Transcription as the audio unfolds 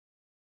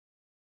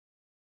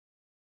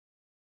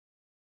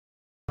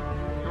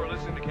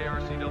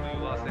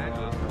KRCW Los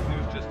Angeles,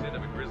 news just in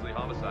of a grisly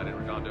homicide in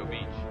Redondo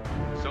Beach.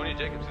 Sonia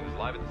Jacobson is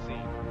live at the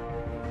scene.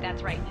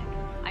 That's right, Nick.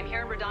 I'm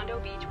here in Redondo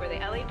Beach where the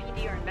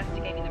LAPD are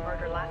investigating the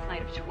murder last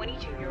night of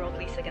 22-year-old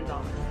Lisa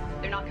Gonzalez.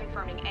 They're not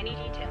confirming any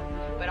detail,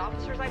 but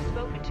officers I've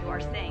spoken to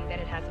are saying that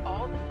it has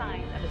all the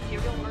signs of a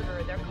serial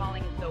murderer they're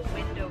calling the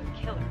Window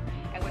Killer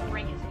and would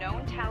bring his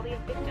known tally of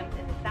victims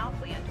in the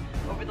Southland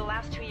over the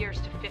last 2 years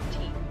to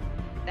 15.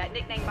 That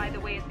nickname, by the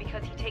way, is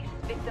because he takes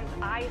his victims'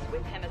 eyes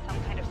with him as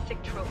some kind of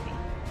sick trophy.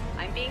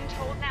 I'm being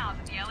told now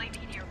that the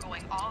LAPD are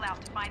going all out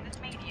to find this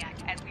maniac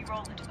as we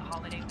roll into the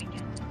holiday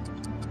weekend.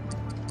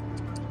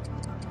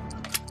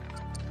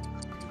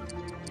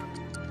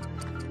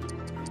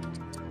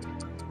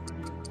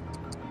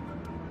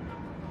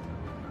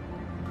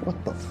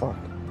 What the fuck?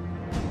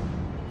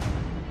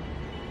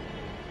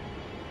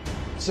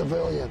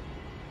 Civilian.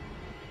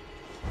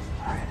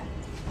 All right,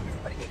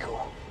 everybody be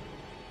cool.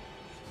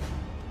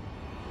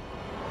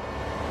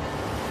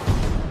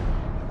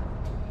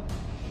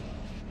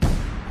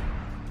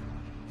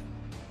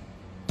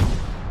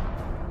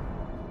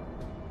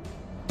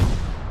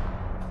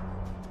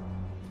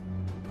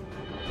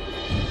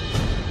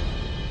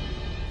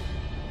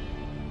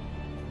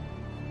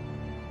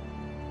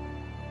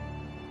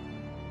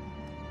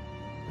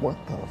 What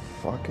the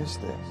fuck is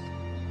this?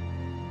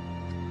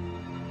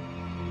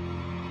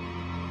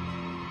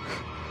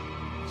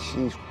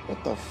 Jeez,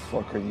 what the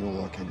fuck are you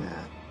looking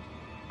at?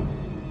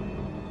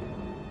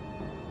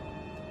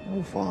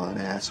 Move on,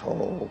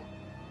 asshole.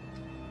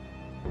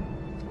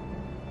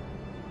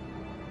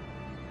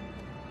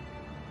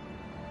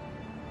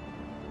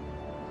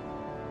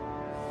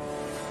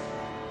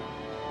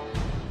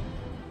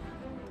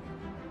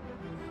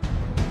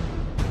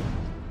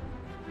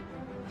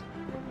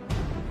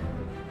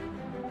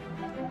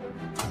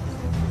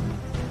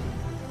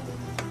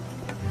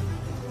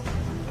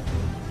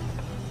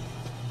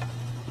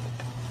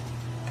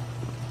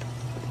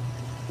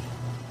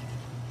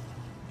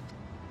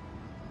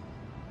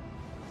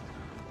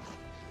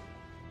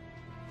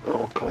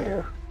 All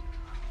clear.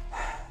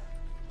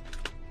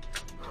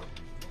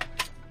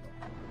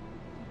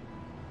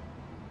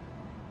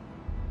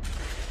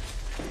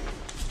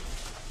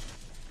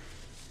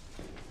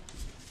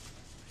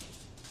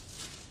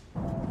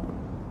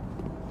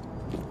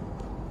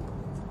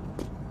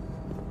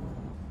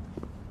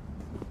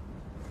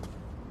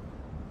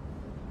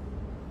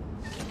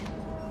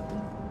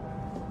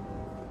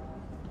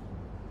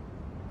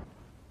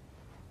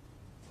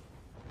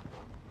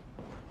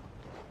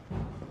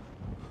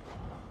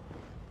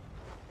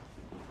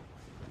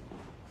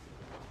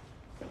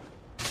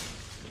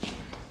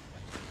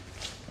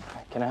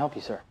 Can I help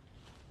you, sir?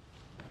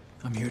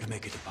 I'm here to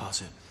make a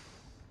deposit.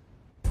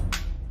 All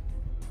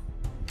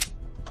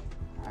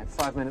right,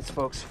 5 minutes,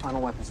 folks.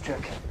 Final weapons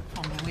check.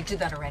 Oh, man, we did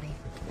that already.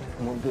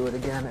 And we'll do it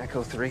again.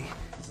 Echo 3.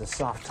 It's a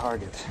soft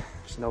target.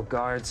 There's no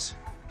guards,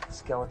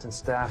 skeleton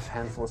staff,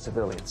 handful of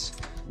civilians.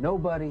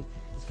 Nobody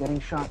is getting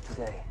shot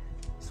today.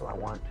 That's what I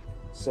want.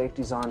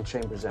 Safety's on,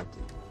 chambers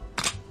empty.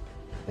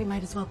 We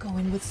might as well go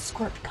in with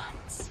squirt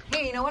guns.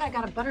 Hey, you know what? I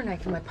got a butter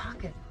knife in my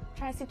pocket.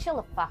 Tracy, chill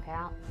the fuck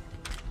out.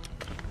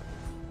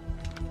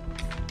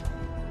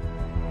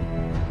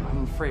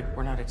 I'm afraid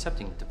we're not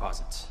accepting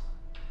deposits.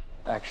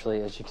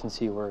 Actually, as you can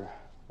see, we're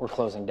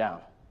closing down.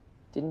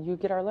 Didn't you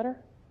get our letter?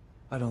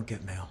 I don't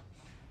get mail.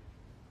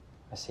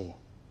 I see.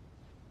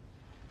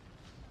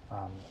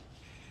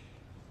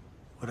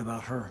 What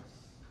about her?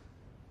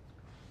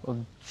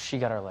 Well, she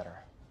got our letter.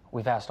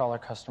 We've asked all our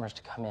customers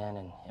to come in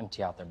and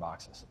empty out their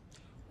boxes.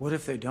 What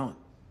if they don't?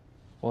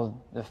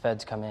 Well, the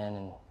feds come in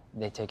and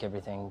they take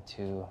everything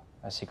to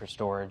a secret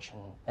storage,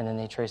 and then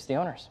they trace the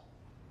owners.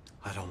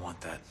 I don't want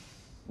that.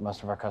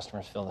 Most of our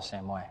customers feel the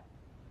same way.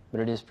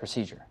 But it is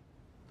procedure.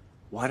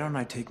 Why don't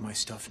I take my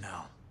stuff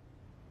now?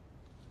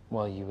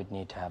 Well, you would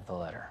need to have the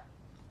letter.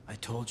 I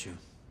told you.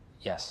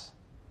 Yes.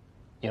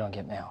 You don't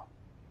get mail.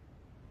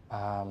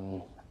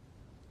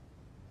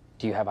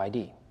 Do you have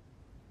ID?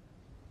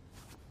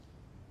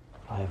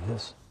 I have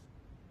this.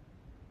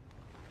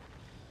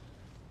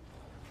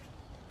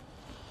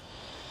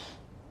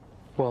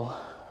 Well,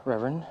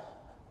 Reverend,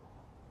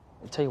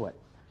 I'll tell you what.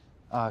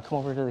 Come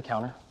over to the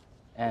counter,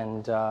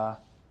 and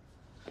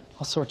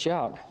I'll sort you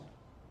out.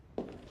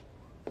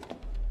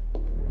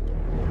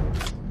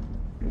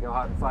 We go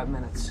hot in 5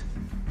 minutes.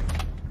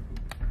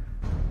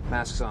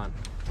 Masks on.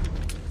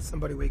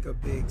 Somebody wake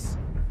up Biggs.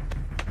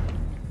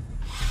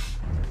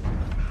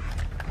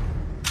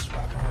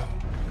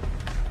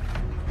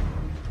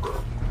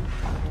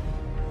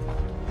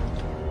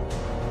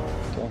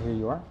 Okay, here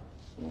you are.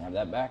 You can have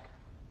that back.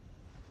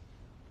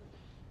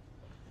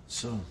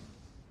 So,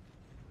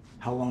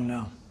 how long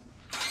now?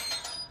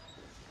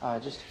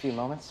 Just a few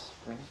moments.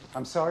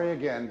 I'm sorry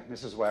again,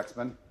 Mrs.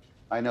 Waxman.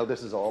 I know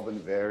this has all been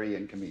very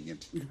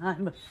inconvenient.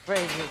 I'm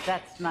afraid that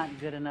that's not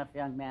good enough,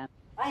 young man.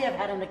 I have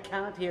had an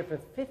account here for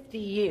 50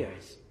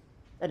 years.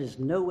 That is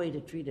no way to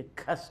treat a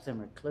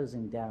customer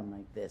closing down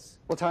like this.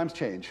 Well, times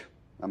change,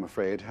 I'm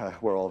afraid.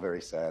 We're all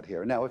very sad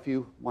here. Now, if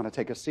you want to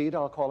take a seat,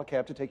 I'll call a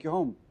cab to take you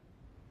home.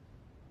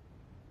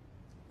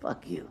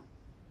 Fuck you.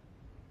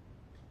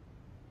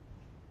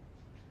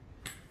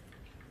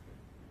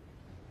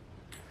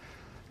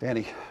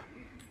 Danny.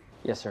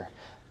 Yes, sir.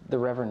 The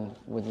Reverend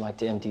would like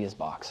to empty his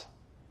box.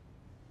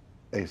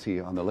 Is he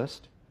on the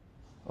list?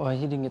 Well,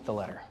 he didn't get the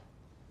letter,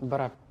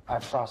 but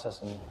I've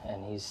processed him,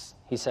 and he's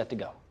set to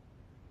go.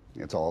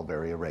 It's all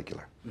very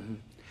irregular.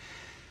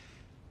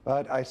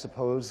 But I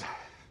suppose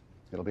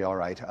it'll be all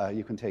right.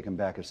 You can take him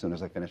back as soon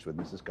as I finish with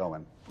Mrs.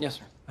 Cohen. Yes,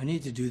 sir. I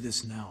need to do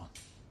this now.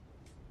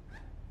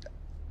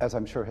 As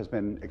I'm sure has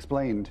been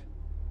explained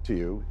to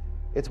you,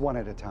 it's one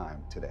at a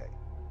time today.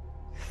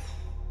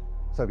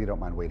 So if you don't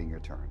mind waiting your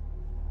turn.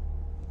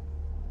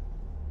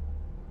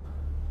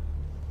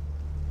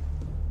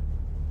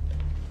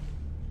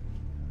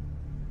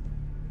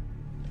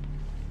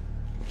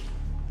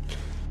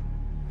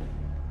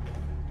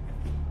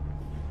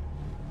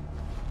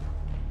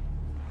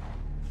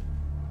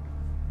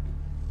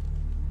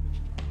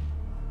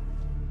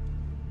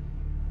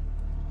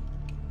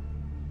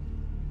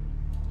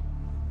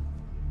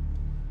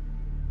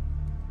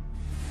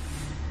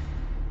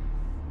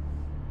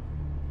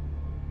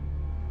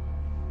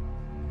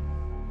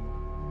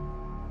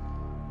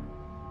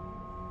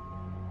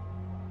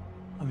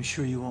 I'm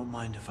sure you won't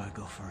mind if I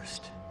go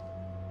first.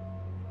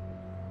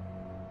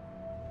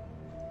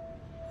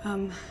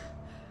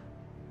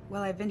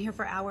 Well, I've been here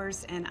for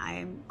hours and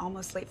I'm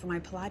almost late for my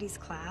Pilates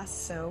class,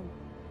 so...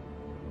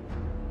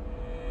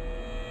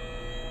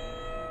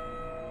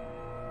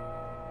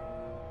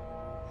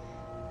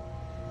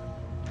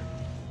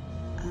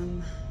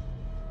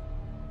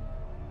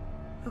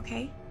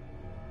 Okay,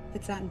 if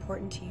it's that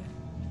important to you.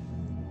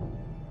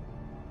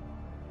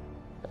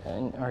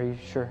 And are you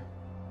sure?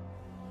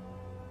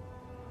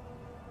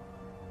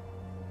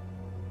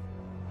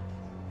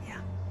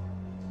 Yeah.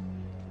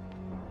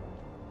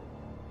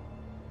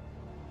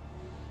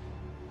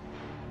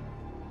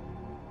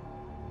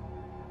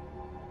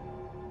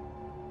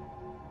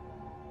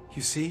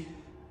 You see?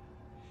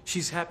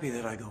 She's happy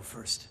that I go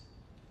first.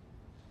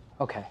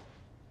 Okay.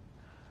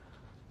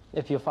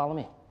 If you'll follow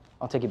me,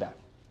 I'll take you back.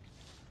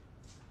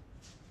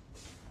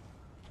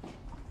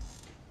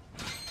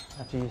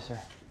 After you, sir.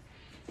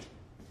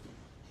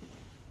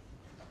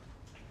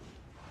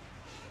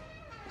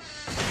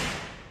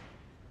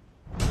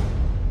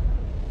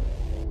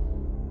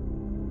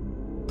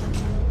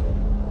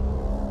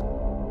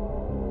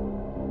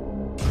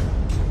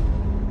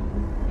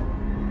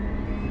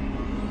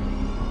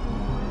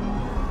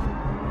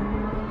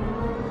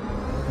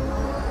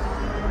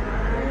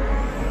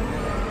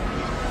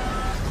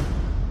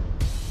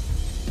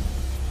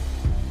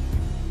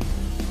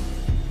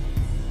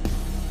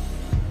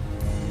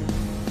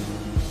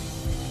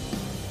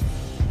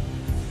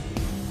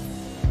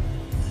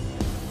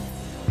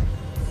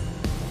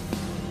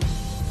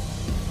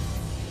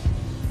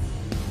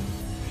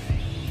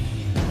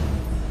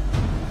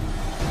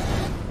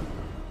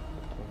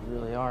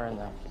 In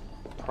the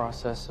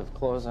process of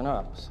closing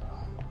up, so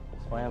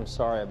that's why I'm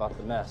sorry about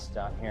the mess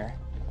down here.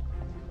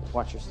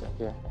 Watch your step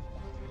here.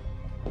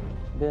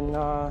 Been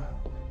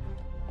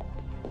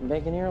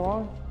baking here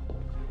long?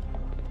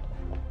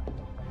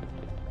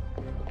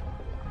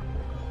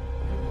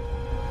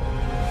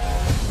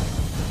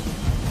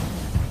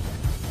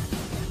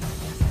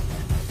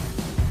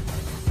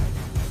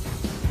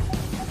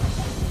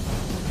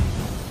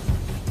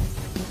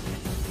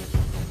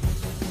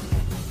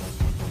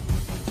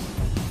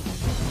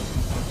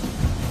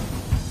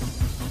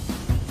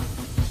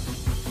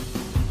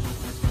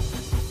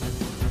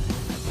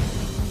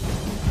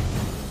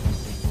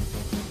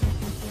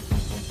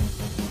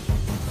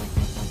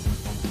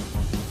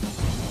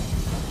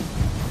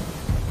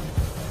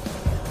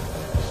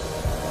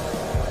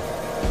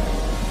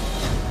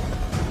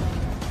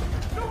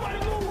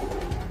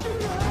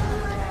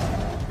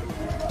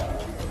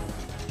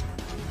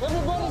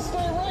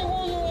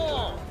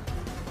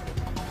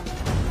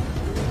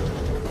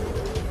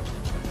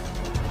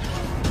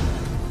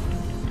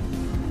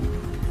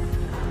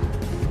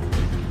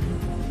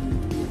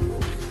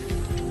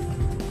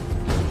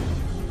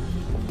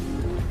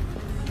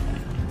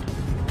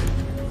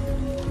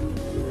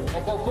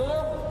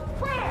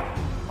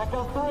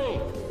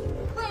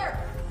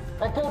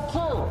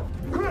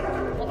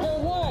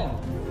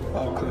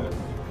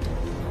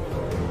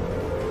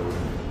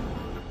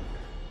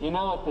 You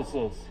know what this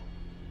is?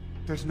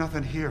 There's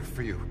nothing here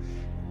for you.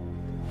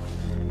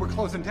 We're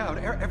closing down.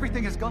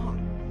 Everything is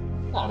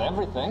gone. Not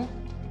everything.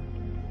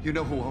 You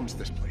know who owns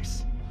this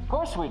place? Of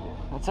course we do.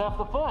 That's half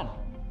the fun.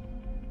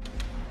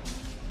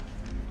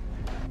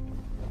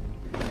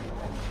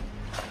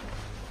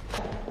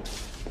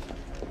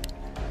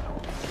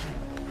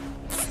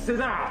 Sit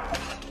down!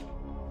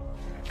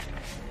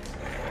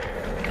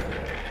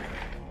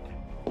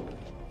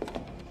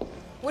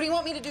 What do you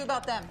want me to do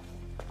about them?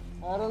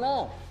 I don't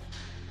know.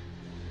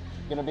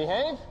 Gonna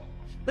behave?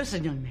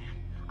 Listen, young man,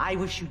 I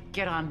wish you'd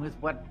get on with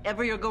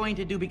whatever you're going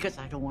to do because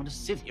I don't want to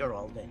sit here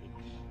all day.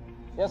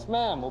 Yes,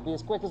 ma'am. We'll be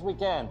as quick as we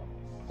can.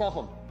 Cuff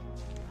him.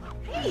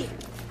 Hey,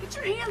 get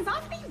your hands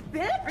off me,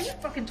 bitch! Are you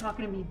fucking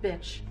talking to me,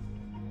 bitch?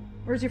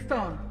 Where's your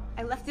phone?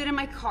 I left it in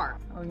my car.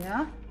 Oh,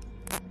 yeah?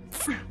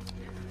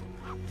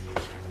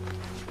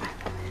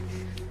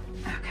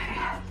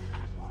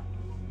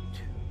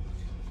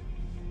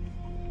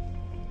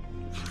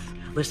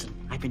 Listen,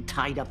 I've been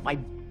tied up by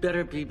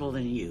better people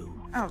than you.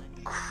 Oh,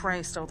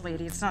 Christ, old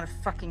lady, it's not a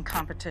fucking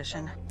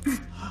competition.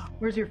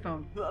 Where's your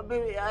phone?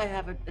 Baby, I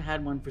haven't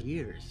had one for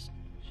years.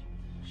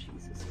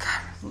 Jesus. God,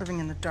 living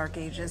in the dark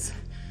ages.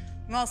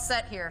 I'm all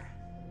set here.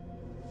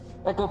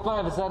 Echo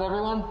 5, is that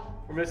everyone?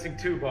 We're missing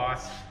 2,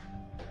 boss.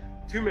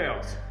 2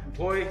 males,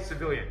 employee,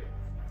 civilian.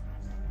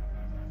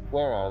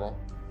 Where are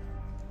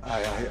they?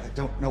 I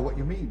don't know what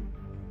you mean.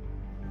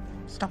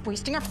 Stop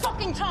wasting our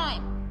fucking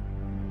time!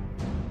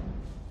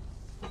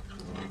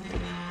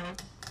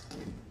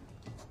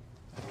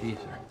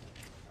 Easier.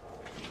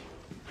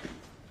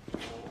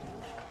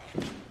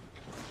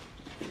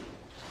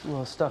 A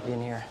little stuffy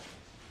in here.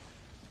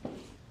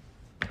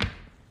 I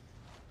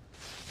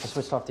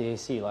switched off the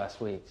AC last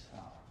week, so.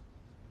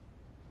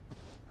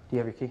 Do you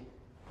have your key?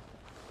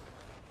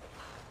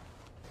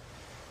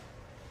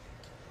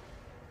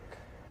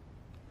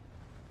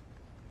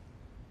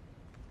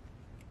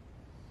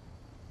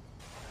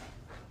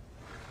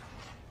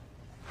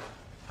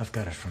 I've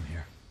got it from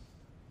here.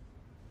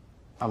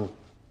 I'm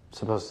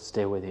supposed to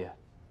stay with you.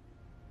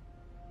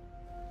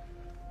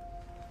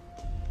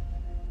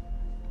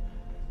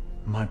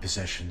 My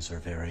possessions are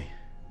very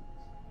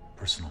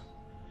personal.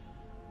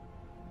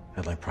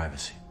 I'd like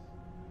privacy.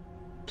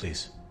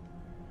 Please.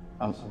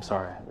 I'm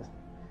sorry.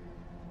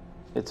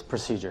 It's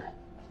procedure.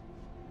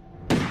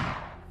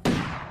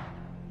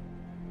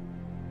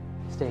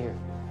 Stay here.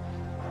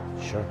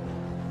 Sure.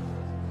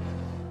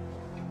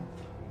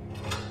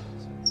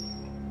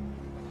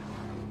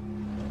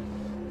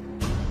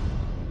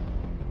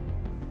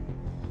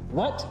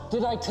 What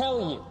did I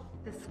tell you?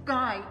 This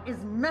guy is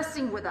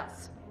messing with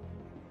us.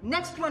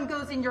 Next one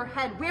goes in your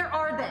head. Where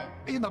are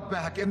they? In the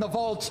back, in the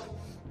vault.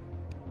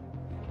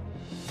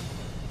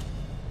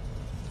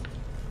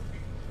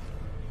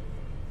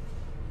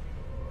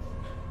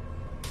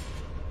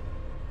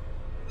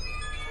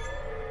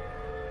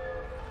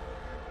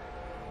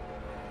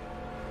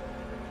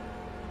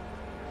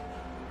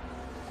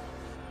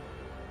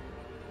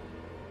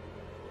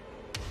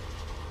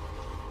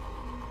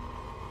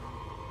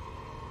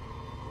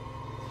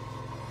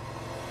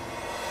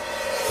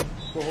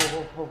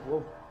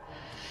 Whoa.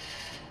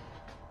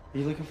 Are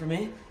you looking for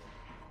me?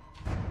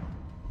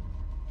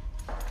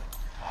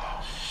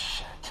 Oh,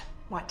 shit.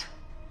 What?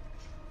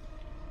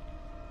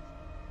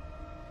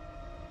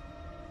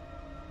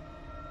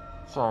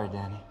 Sorry,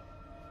 Danny.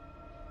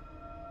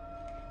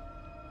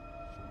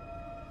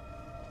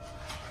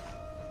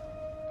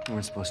 We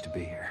weren't supposed to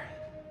be here.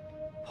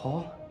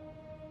 Paul?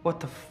 What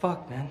the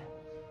fuck, man?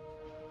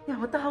 Yeah,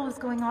 what the hell is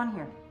going on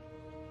here?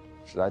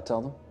 Should I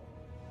tell them?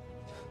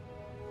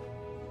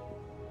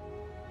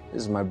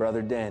 This is my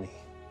brother, Danny.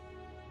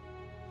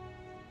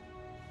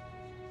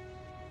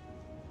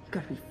 You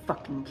gotta be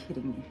fucking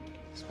kidding me.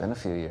 It's been a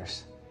few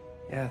years.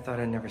 Yeah, I thought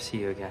I'd never see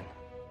you again.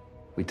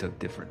 We took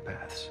different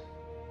paths.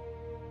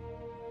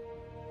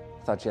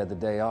 Thought you had the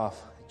day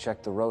off. I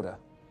checked the rota.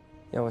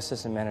 Yo,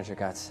 assistant manager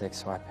got sick,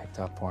 so I picked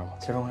up for him.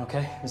 Is everyone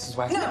okay? Mrs.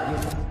 Wagner?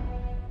 No!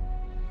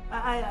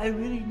 I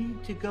really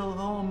need to go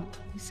home.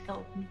 Please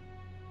help me.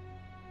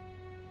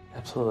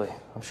 Absolutely.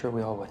 I'm sure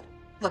we all would.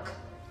 Look,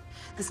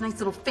 this nice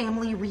little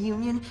family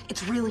reunion,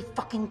 it's really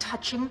fucking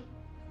touching.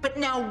 But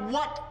now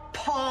what,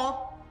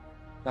 Paul?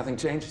 Nothing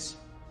changes.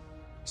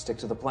 Stick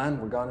to the plan.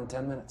 We're gone in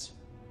 10 minutes.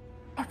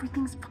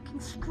 Everything's fucking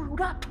screwed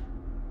up.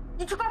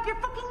 You took off your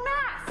fucking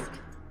mask.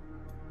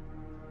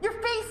 Your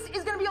face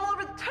is gonna be all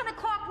over the 10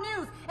 o'clock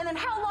news. And then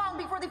how long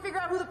before they figure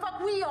out who the fuck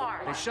we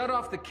are? They shut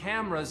off the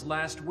cameras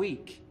last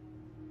week.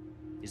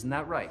 Isn't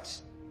that right?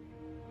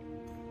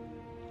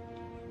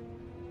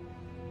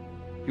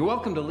 You're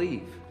welcome to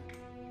leave.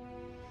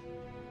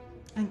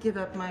 And give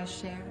up my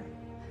share.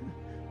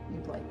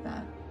 You'd like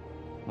that.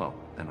 Well,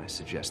 then I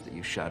suggest that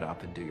you shut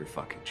up and do your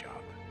fucking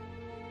job.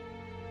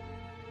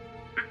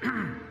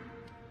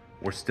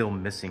 We're still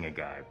missing a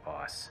guy,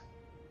 boss.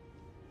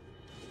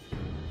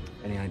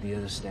 Any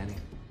ideas, Danny?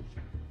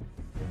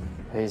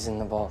 He's in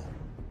the vault.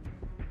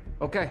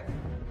 Okay.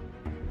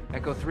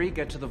 Echo 3,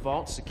 get to the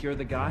vault, secure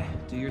the guy,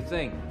 do your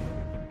thing.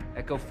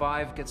 Echo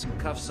 5, get some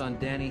cuffs on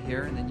Danny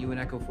here, and then you and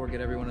Echo 4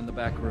 get everyone in the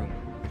back room.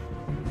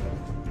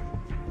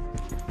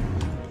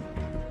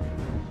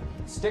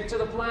 Stick to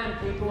the plan,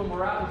 people, and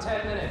we're out in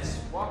 10 minutes.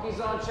 Walkie's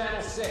on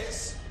channel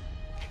 6.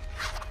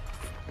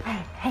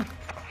 Hey,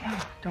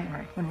 don't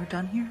worry. When we're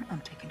done here,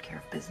 I'm taking care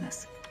of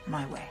business.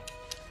 My way.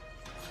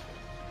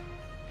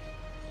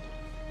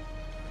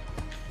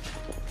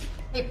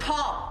 Hey,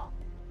 Paul!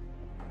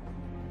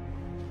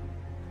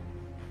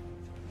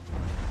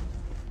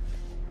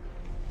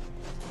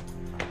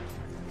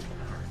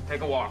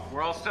 Take a walk.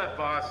 We're all set,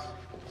 boss.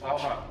 All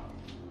up.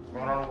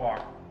 Going on a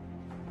walk.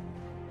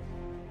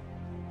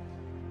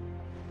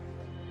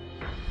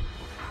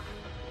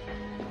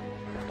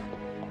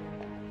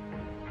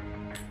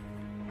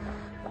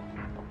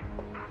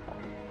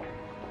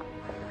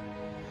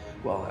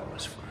 Well, that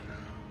was fun.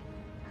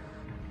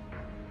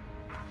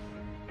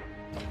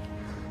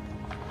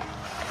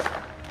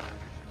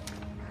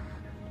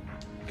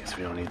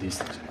 You don't need these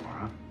things anymore,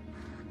 huh?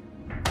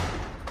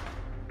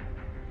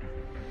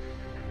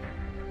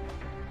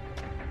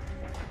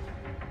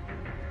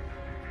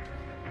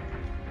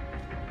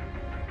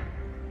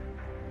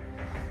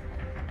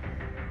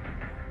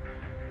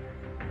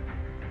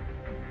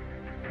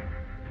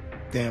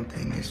 Damn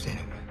thing is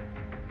anyway.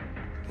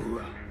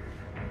 Hoorah.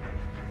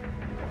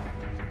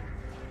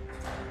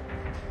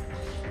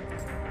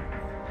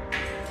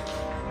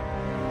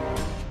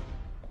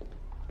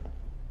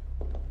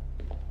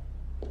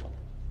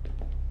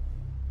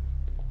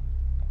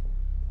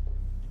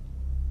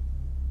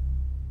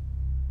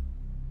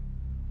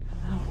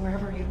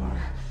 Wherever you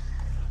are.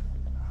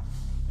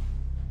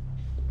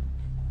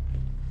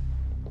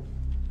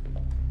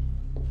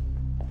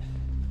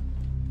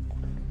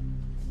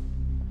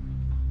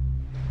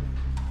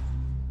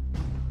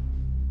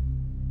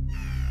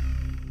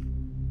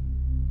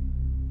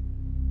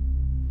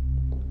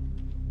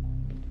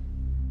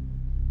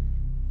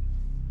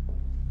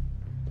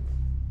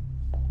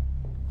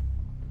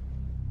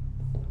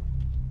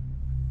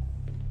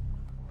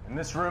 In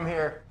this room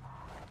here.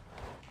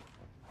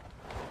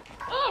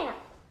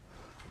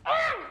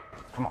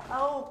 Come on.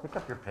 Oh. Pick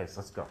up your pace.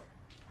 Let's go.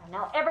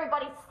 Now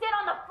everybody sit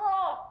on the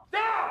floor.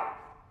 Down!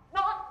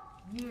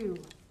 Not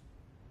you.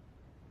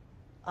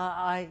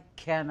 I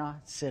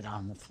cannot sit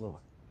on the floor.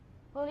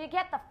 Will you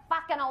get the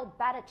fucking old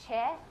battered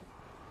chair?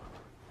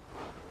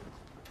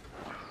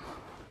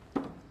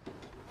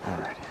 All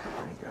right,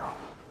 here you go.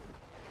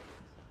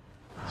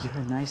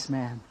 You're a nice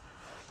man.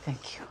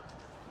 Thank you.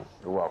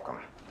 You're welcome.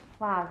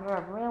 Wow, you're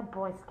a real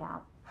Boy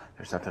Scout.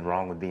 There's nothing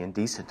wrong with being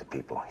decent to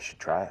people. You should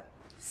try it.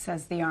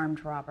 Says the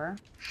armed robber.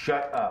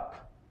 Shut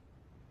up.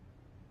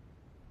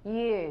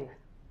 You,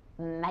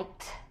 mate.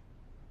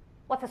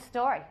 What's the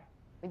story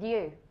with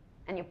you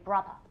and your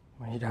brother?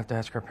 Well, you'd have to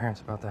ask our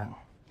parents about that.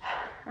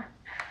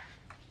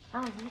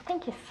 Oh, you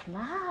think you're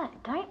smart,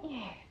 don't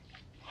you?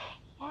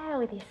 Yeah,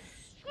 with your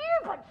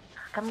stupid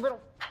fucking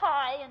little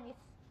tie and your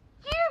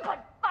stupid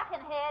fucking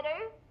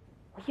hairdo.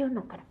 Well, you're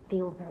not going to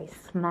feel very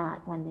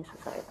smart when this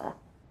is over.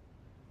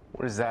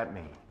 What does that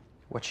mean?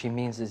 What she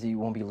means is that you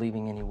won't be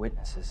leaving any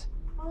witnesses.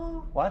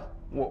 What?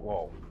 Whoa,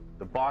 whoa.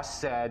 The boss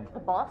said... The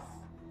boss?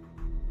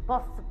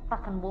 Boss is a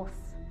fucking wuss.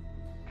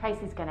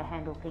 Casey's going to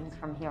handle things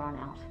from here on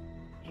out.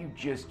 You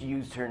just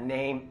used her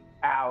name,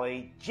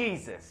 Allie.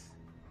 Jesus.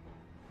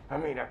 I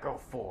mean, Echo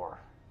 4.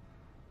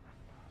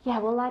 Yeah,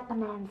 well, like the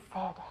man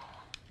said,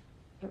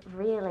 it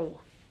really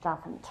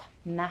doesn't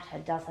matter,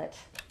 does it?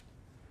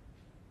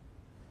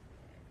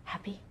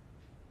 Happy?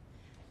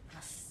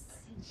 Now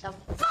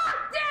sit the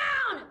fuck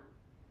down!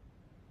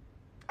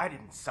 I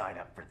didn't sign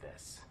up for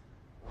this.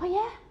 Oh,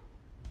 yeah?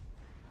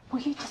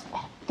 Well, you just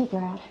better figure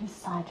out whose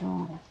side you're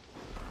on.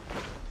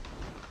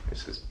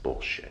 This is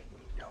bullshit.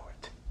 You know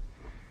it.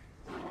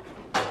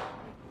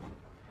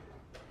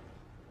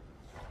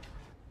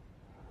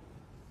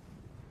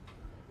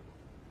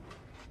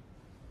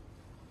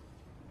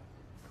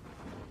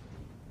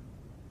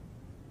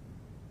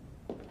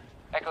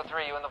 Echo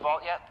 3, you in the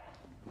vault yet?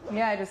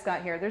 Yeah, I just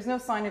got here. There's no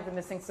sign of the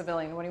missing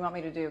civilian. What do you want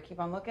me to do? Keep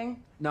on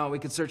looking? No, we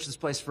could search this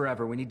place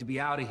forever. We need to be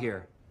out of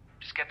here.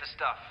 Just get the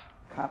stuff.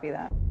 Copy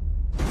that.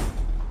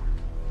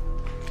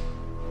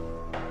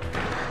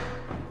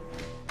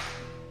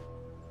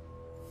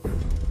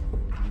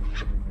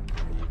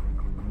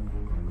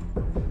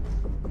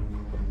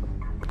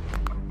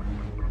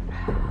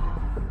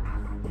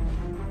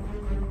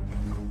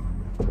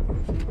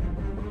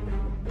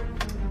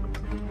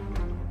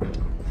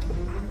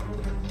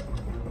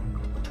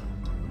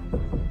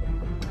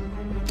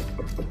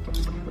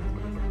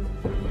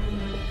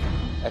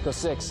 Echo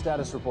 6,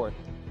 status report.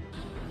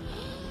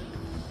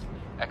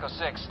 Echo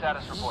 6,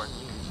 status report.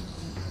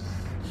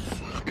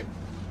 Fuck.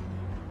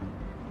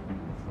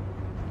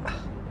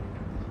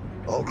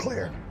 All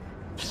clear.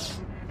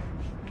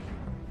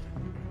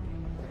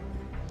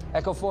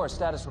 Echo 4,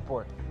 status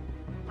report.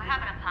 We're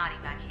having a party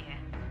back here.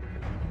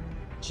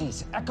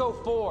 Jeez, Echo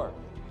 4!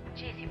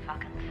 Jeez, you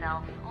fucking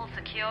self. All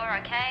secure,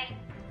 okay?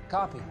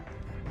 Copy.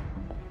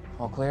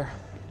 All clear?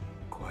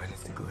 Quiet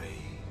as the grave.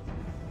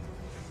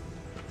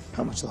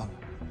 How much longer?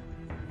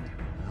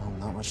 Well,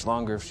 not much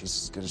longer if she's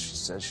as good as she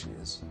says she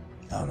is.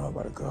 I don't know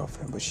about a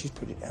girlfriend, but she's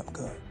pretty damn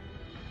good.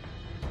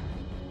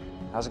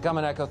 How's it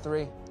coming, Echo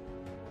 3?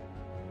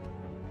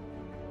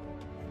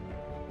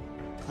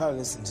 Probably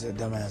listen to that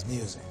dumbass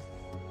music.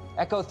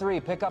 Echo 3,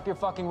 pick up your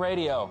fucking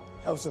radio.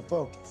 Helps her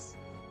focus.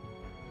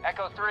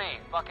 Echo 3,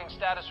 fucking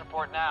status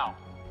report now.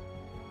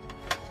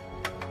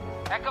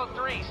 Echo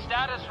 3,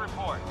 status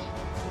report.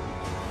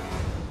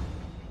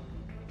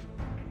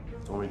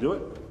 So we do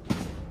it?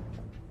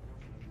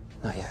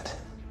 Not yet.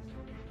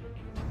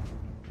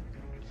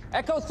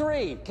 Echo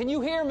 3, can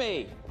you hear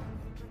me?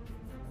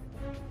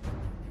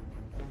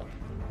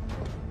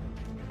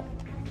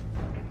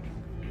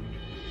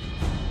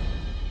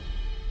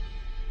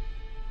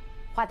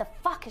 Why the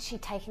fuck is she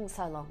taking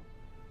so long?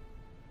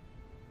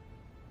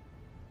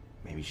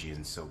 Maybe she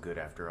isn't so good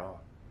after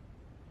all.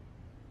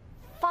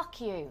 Fuck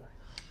you.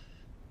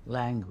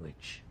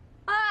 Language.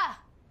 Ah!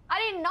 I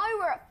didn't know we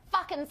were at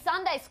fucking fucking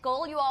Sunday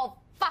school, you old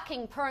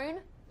fucking prune.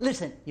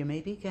 Listen, you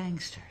may be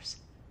gangsters,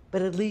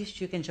 but at least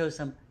you can show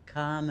some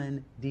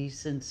common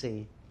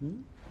decency.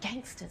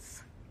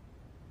 Gangsters?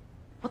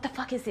 What the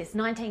fuck is this,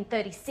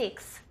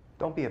 1936?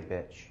 Don't be a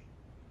bitch.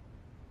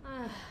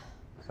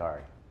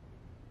 Sorry.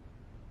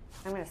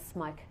 I'm gonna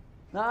smoke.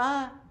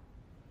 Not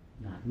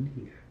in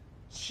here.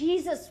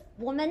 Jesus,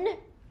 woman.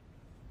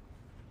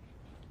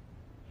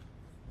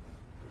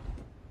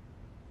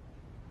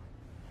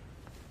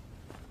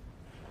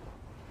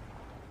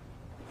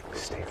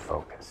 Stay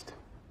focused.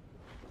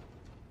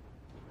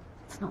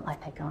 It's not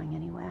like they're going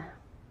anywhere.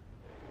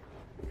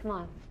 Come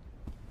on.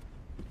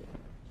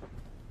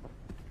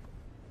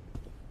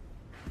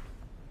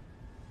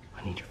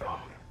 I need your phone.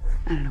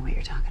 I don't know what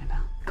you're talking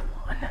about. Come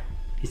on.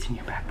 It's in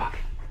your back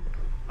pocket.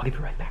 I'll give it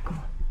right back. Come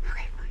on.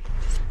 Okay, fine.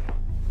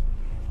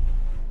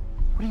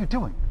 What are you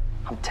doing?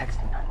 I'm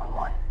texting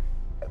 911.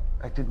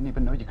 I didn't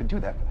even know you could do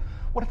that.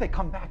 What if they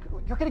come back?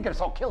 You're gonna get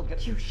us all killed.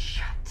 You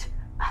shut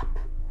up.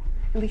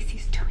 At least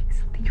he's doing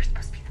something. You're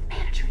supposed to be the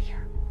manager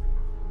here.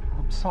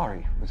 I'm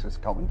sorry,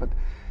 Mrs. Coleman, but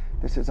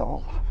this is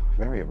all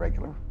very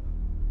irregular.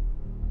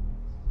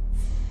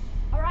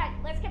 All right,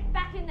 let's get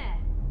back in there.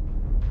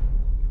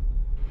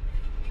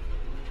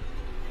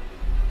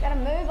 Gotta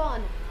move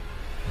on.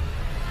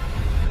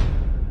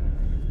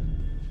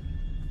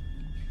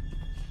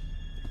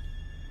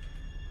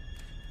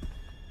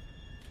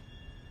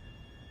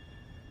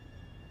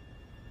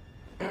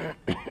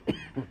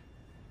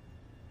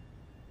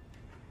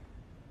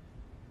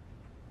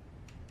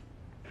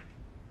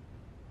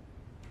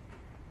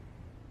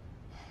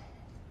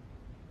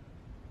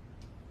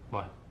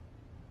 What?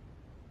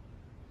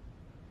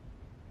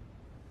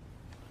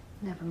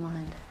 Never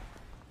mind.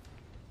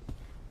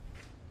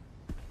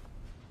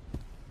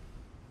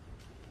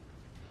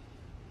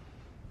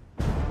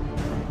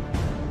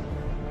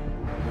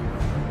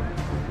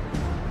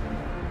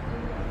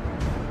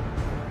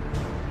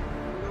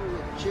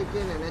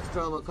 Chicken and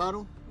extra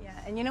avocado? Yeah,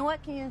 and you know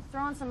what? Can you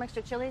throw on some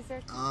extra chilies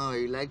there? Oh,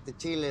 you like the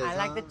chiles, I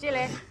like the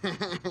chili.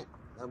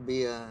 That'll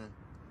be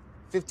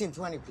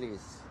 1520,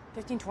 please.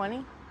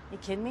 1520? You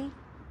kidding me?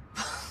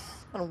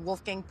 Little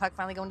Wolfgang Puck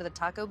finally going to the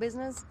taco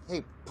business?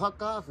 Hey,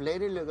 puck off,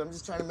 lady. Look, I'm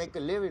just trying to make a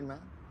living, man.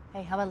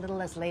 Hey, how about a little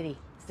less lady?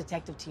 It's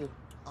detective to you.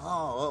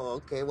 Oh,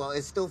 okay. Well,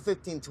 it's still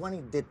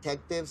 1520,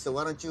 detective. So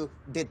why don't you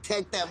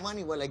detect that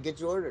money while I get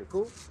your order?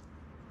 Cool?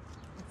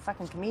 You're a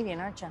fucking comedian,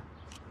 aren't you?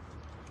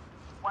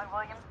 1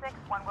 William 6,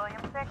 1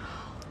 William 6.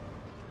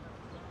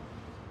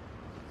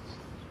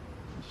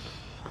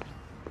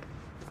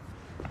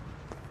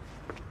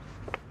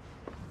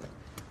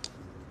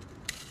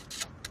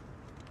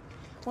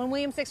 One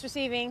William 6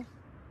 receiving.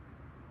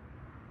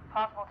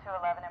 Possible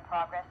 211 in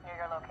progress near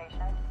your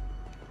location.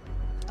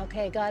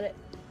 Okay, got it.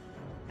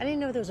 I didn't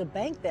know there was a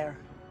bank there.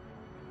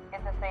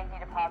 It's a safety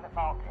deposit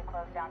vault. It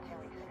closed down 2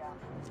 weeks ago.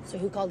 So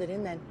who called it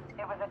in then?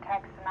 It was a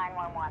text to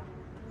 911.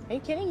 Are you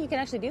kidding? You can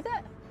actually do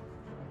that?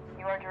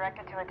 You are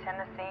directed to attend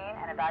the scene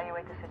and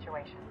evaluate the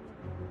situation.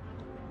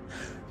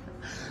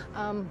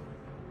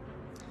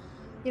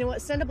 You know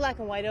what? Send a black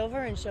and white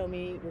over and show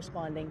me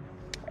responding.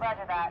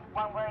 Roger that.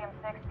 1 William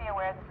 6, be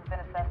aware this has been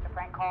assessed a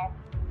prank call.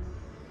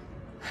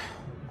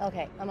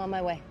 Okay, I'm on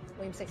my way.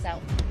 William 6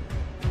 out.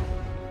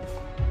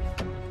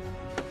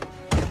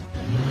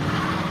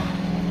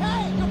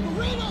 Hey, the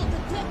burrito,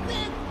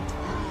 detective!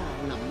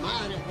 La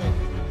madre.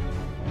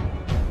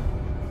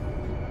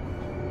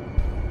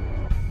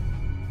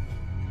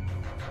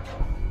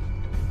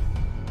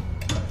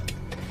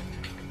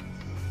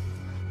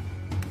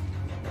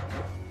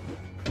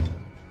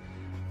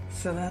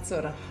 So that's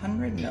what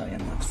 100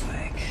 million looks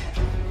like.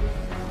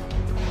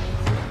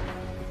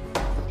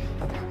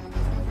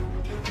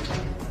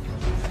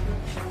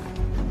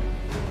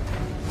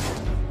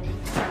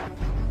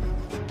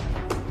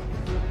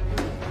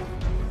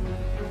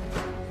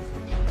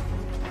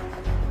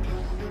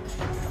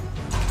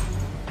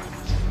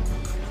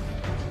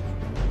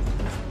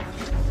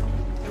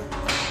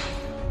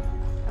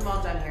 I'm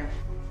all done here.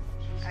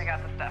 I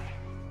got the stuff.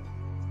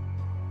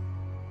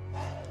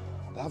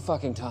 About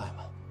fucking time.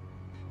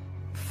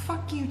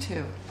 Fuck you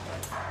too.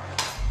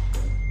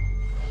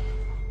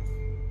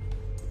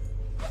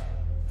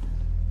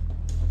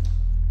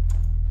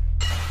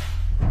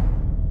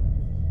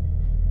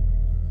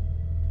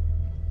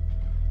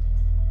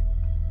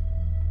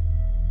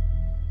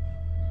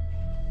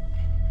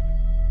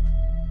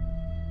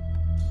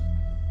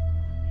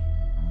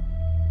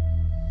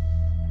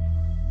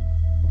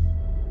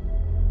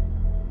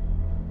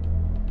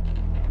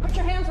 Put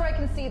your hands where I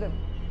can see them.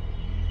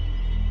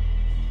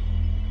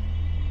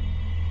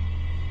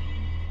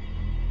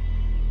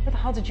 Where the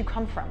hell did you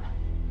come from?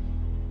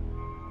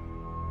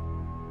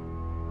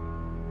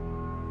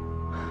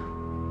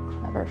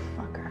 Clever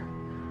fucker.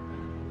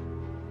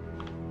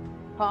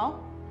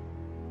 Paul,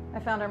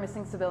 I found our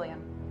missing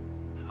civilian.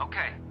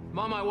 Okay, I'm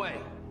on my way.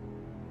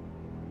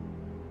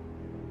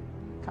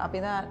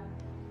 Copy that.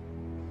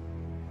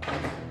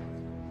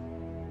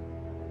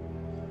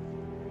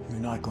 You're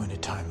not going to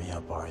tie me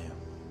up, are you?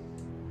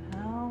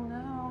 Hell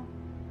no.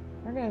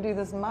 We're gonna do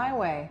this my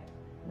way.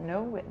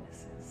 No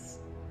witnesses.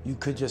 You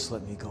could just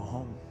let me go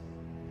home.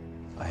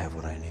 I have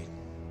what I need.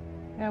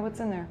 Yeah, what's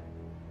in there?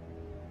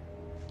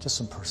 Just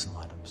some personal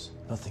items.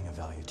 Nothing of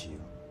value to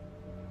you.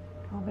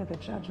 I'll be the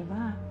judge of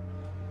that.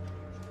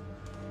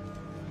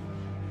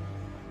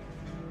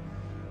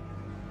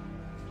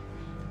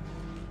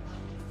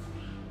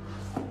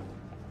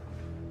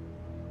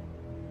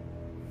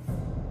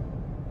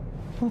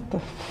 What the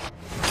f?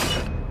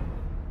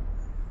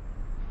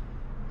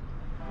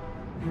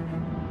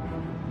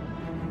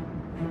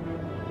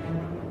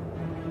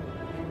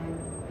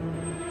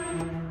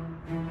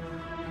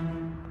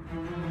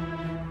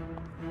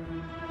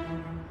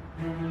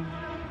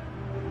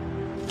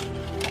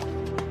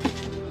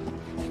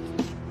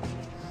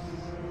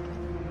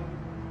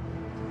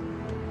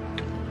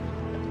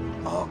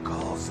 All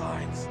call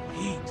signs,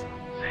 heat.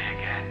 Say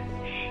again,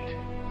 heat.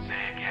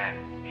 Say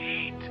again,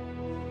 heat.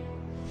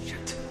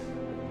 Shit.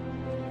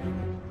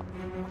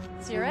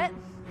 So you're it?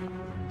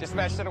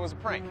 Dispatch said it was a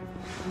prank.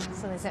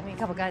 So they sent me a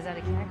couple guys out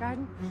of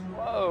kindergarten?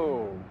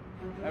 Whoa.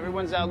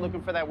 Everyone's out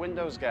looking for that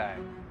Windows guy.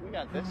 We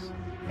got this.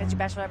 Got your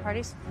bachelorette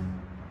parties?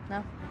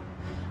 No?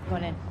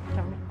 Going in.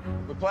 Cover me.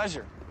 With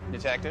pleasure,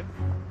 detective.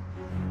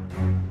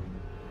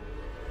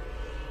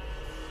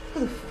 Who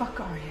the fuck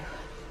are you?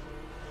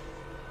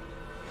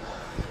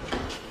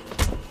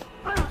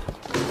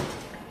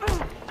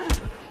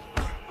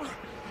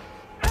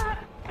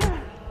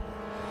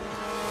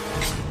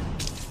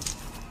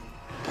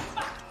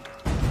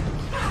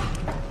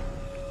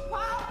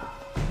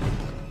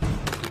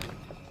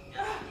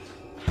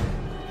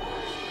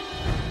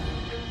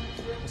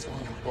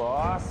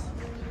 Boss.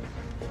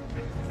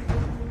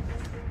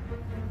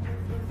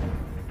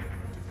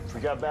 We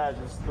got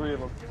badges, 3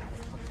 of them.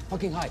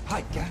 Fucking hide,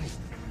 get out of here.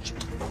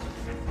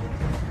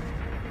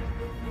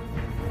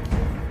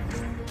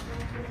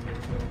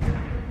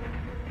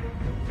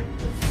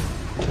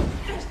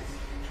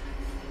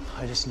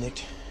 I just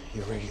nicked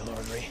your radial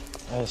artery.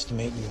 I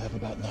estimate you have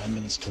about 9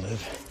 minutes to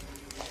live.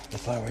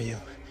 If I were you,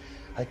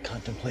 I'd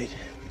contemplate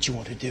what you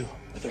want to do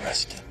with the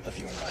rest of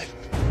your life.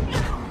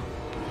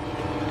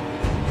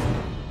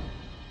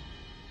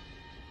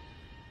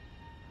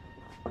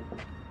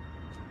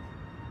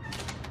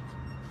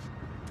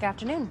 Good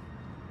afternoon.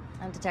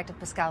 I'm Detective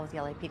Pascal with the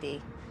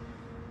LAPD.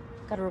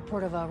 Got a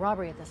report of a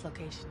robbery at this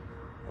location.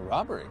 A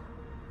robbery?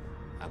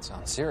 That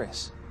sounds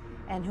serious.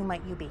 And who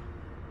might you be?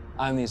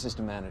 I'm the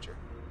assistant manager.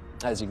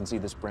 As you can see,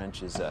 this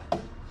branch is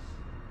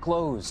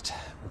closed.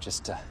 We're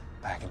just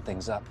backing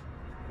things up.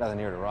 Nothing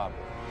here to rob.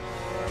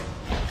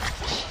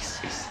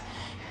 Jesus.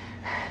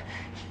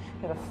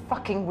 You're the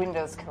fucking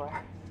Windows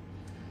killer.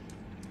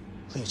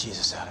 Leave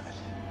Jesus out of it.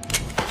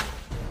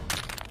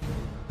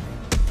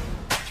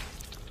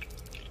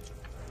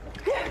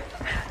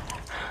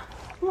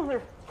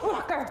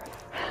 Motherfucker!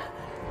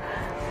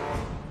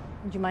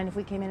 Would you mind if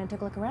we came in and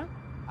took a look around?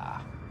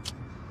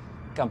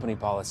 Company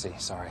policy.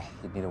 Sorry,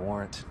 you'd need a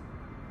warrant.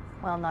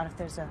 Well, not if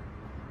there's a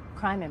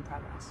crime in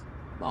progress.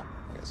 Well,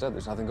 like I said,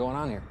 there's nothing going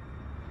on here.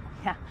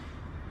 Yeah.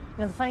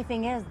 You know, the funny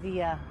thing is,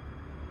 the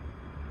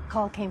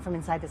call came from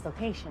inside this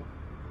location.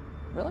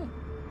 Really? I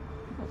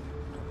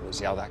don't really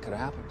see how that could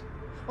have happened.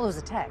 Well, it was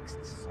a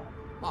text, so...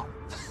 Oh,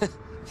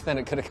 then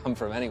it could have come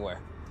from anywhere.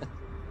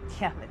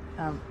 Yeah,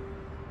 but,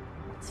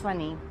 it's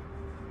funny.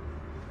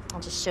 I'll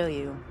just show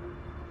you.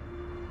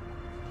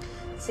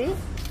 See?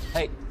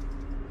 Hey.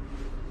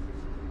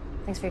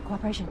 Thanks for your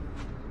cooperation.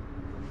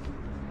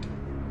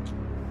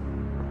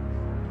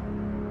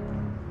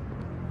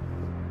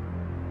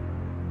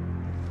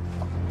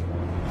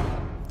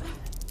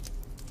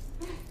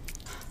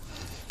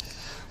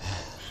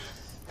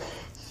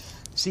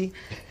 See?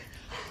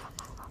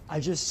 I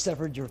just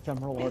severed your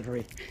femoral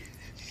artery.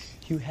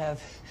 You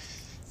have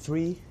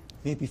 3,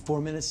 maybe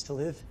 4 minutes to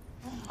live.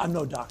 I'm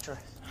no doctor.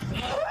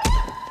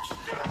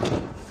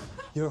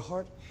 Your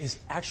heart is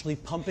actually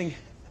pumping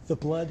the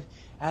blood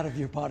out of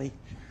your body.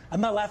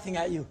 I'm not laughing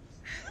at you.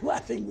 I'm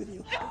laughing with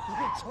you.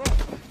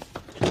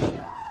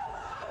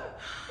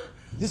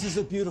 This is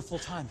a beautiful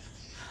time.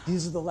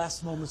 These are the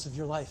last moments of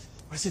your life.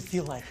 What does it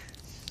feel like?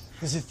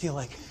 What does it feel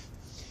like?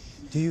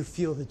 Do you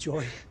feel the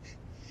joy?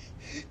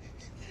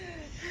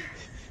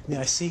 May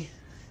I see?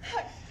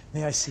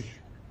 May I see?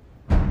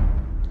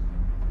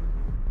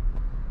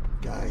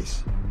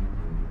 Guys,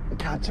 the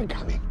cops are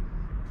coming.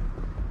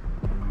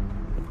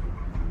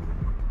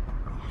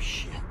 Oh,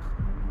 shit.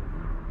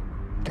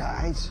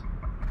 Guys,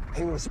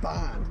 they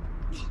respond.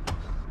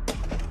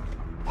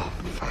 Oh,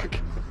 fuck.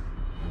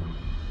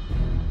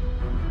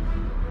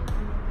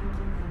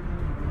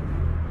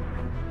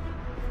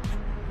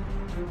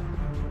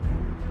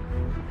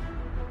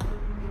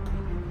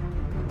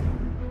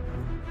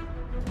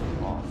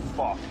 Oh,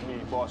 fuck me,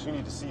 boss. You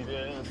need to see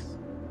this.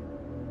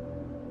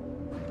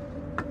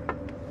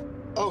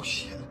 Oh,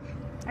 shit.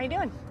 How you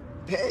doing?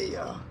 Hey,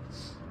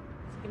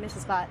 You missed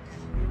the spot.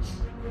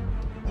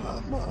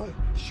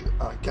 Sure.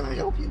 Can I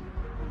help you?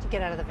 To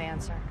get out of the van,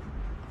 sir.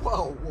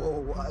 Whoa,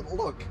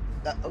 look.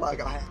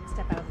 Like I...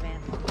 Step out of the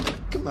van.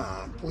 Come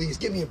on, please,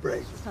 give me a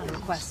break. It's not a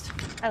request.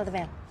 Out of the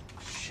van.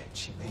 Shit,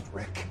 she made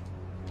Rick.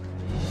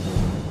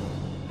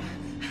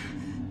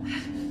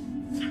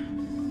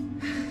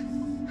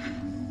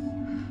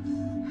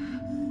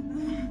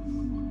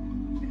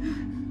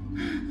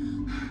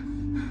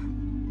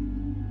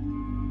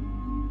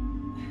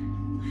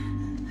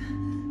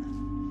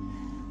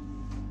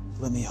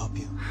 Let me help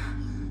you.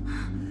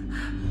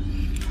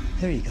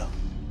 There you go.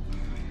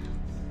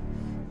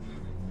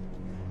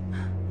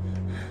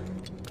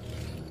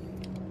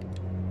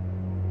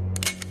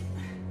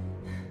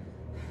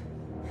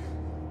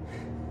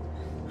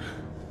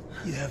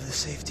 You have the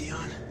safety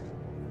on.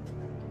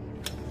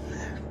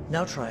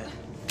 Now try it.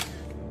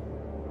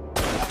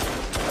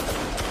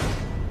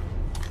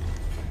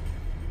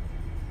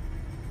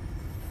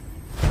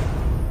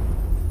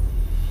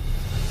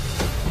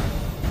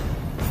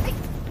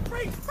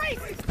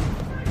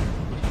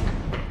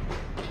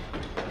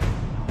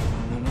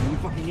 No, you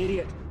fucking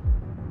idiot.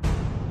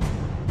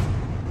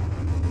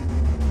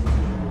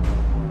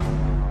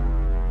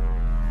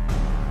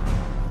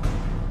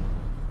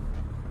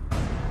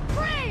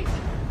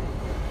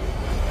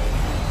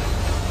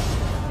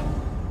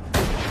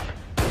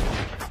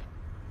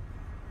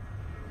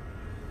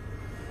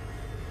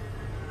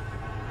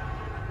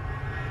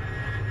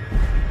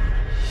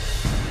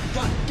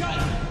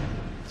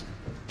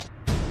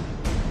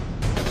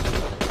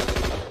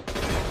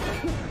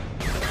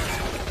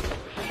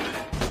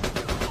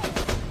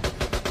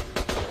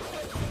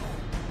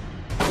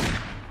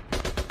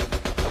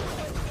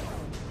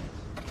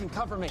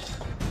 Cover me.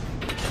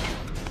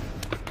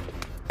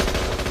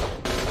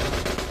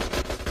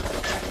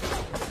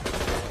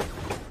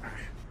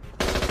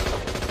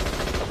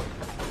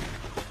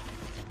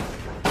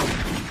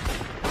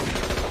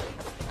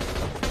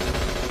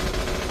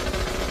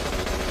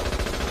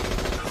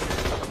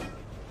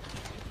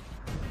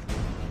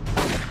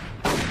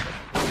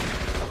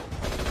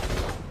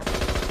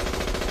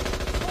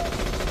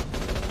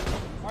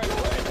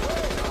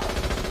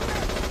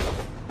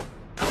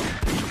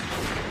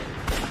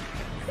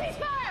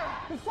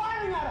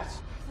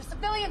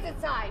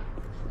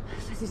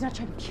 He's not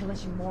trying to kill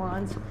us, you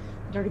morons.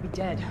 They'd already be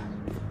dead.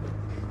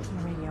 On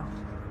the radio.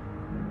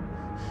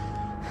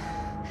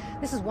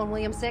 This is 1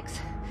 William 6.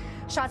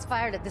 Shots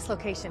fired at this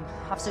location.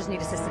 Officers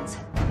need assistance.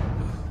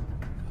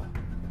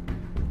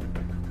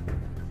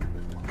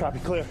 Copy,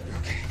 clear.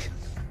 Okay.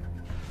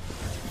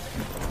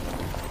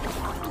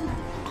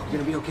 You're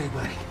gonna be okay,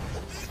 buddy.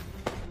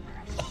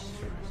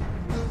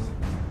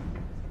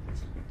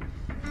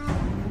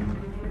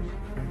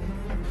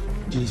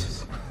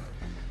 Jesus.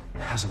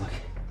 How's it look?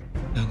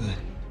 No good.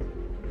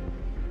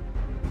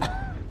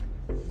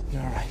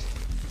 You're all right.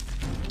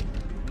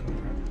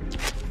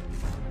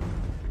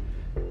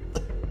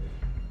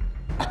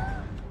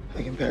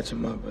 I can patch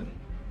him up, but...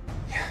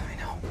 Yeah, I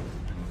know.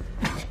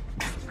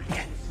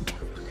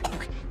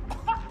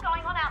 What's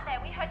going on out there?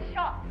 We heard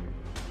shots.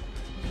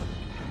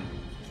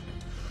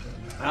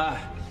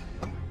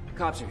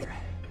 Cops are here.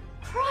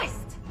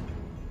 Christ!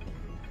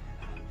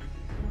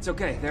 It's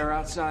okay, they're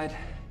outside.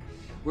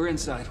 We're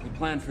inside. We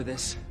planned for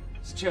this.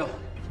 Just chill.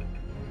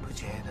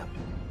 Put your hand up.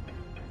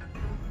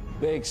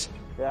 Biggs.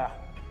 Yeah.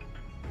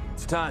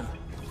 It's time.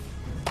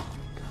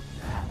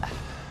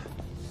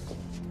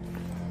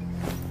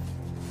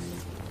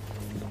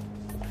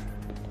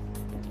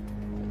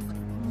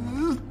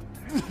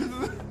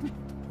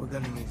 We're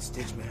gonna need a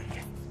stitch, man.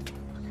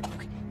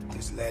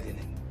 There's lead in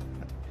it.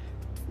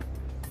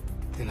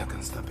 They're not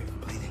gonna stop it from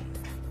bleeding.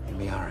 You'll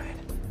be all right.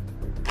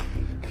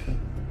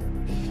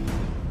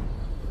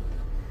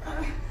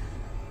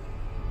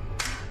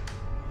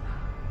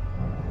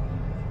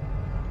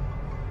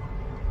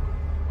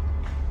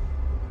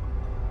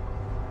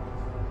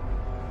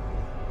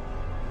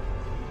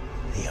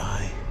 The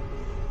eye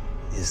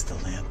is the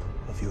lamp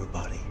of your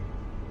body.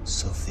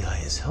 So if the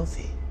eye is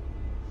healthy,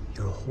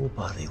 your whole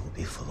body will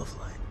be full of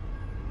light.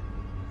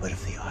 But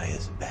if the eye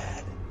is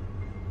bad,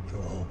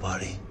 your whole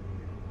body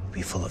will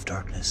be full of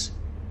darkness.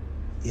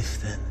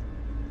 If then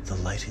the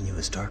light in you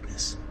is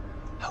darkness,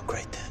 how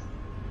great then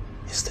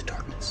is the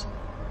darkness?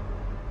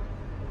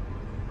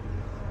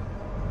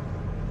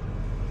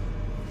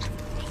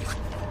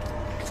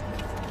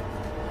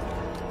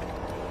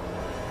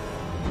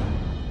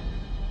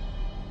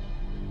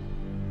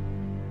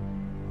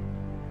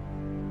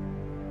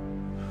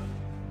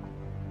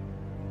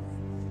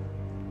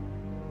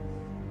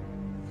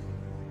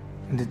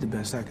 I did the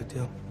best I could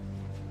do.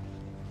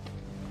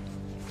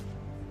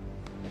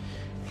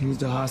 He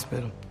needs a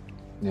hospital.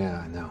 Yeah,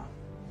 I know.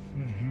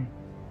 Mm-hmm.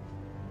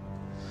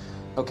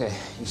 Okay,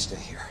 you stay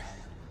here.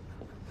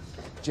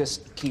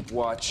 Just keep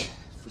watch.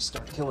 If we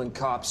start killing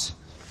cops,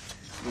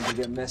 we can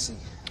get messy.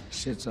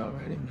 Shit's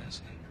already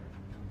messy.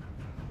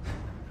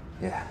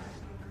 Yeah.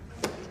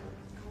 I'm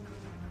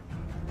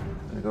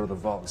gonna go to the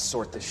vault and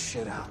sort this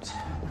shit out.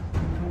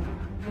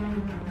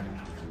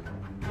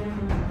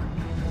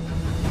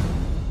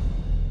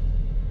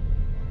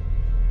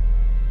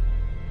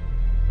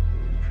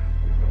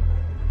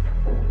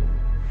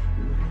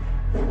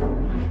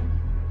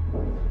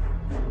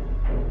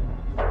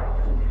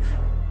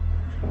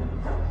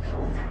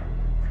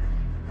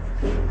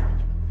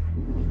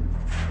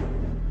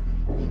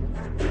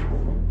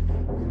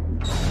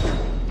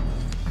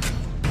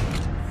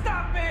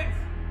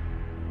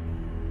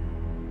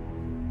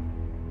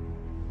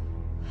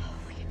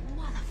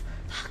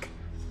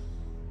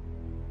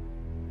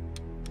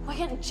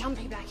 getting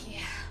jumpy back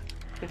here.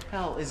 What the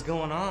hell is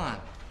going on?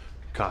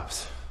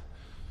 Cops.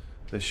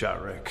 They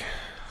shot Rick.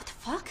 What the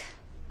fuck?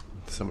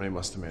 Somebody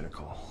must have made a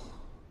call.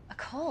 A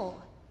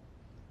call?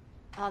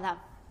 Oh, that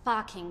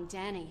fucking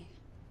Danny.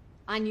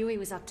 I knew he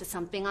was up to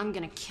something. I'm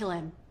gonna kill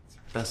him.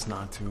 Best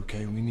not to,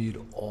 okay? We need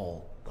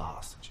all the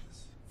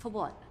hostages. For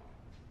what?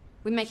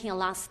 We're making a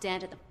last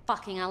stand at the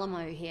fucking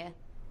Alamo here.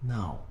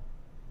 No.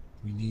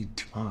 We need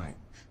time.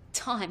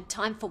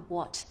 Time for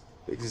what?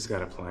 Biggs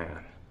got a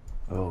plan.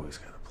 I've always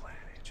got a plan,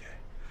 AJ.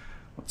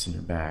 What's in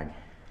your bag?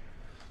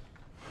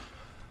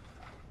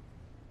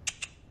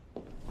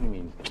 What do you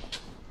mean?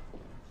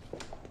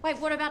 Wait,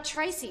 what about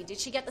Tracy? Did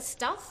she get the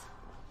stuff?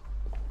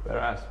 Better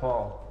ask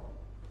Paul.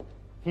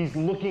 He's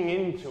looking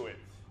into it.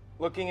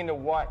 Looking into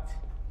what?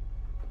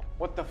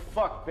 What the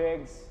fuck,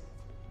 Biggs?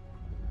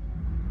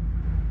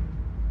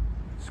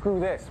 Screw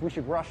this. We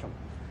should rush him.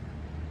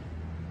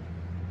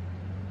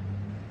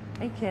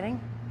 Are you kidding?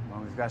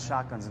 Well, we've got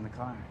shotguns in the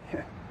car.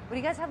 What, do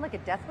you guys have like a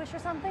death wish or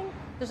something?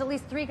 There's at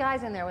least 3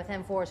 guys in there with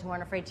M4s who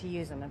aren't afraid to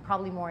use them, and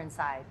probably more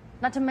inside.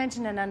 Not to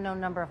mention an unknown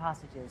number of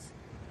hostages.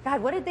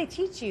 God, what did they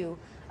teach you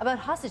about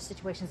hostage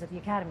situations at the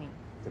academy?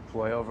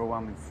 Deploy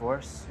overwhelming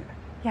force?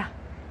 Yeah.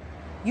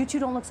 You two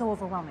don't look so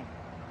overwhelming.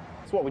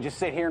 So what, we just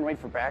sit here and wait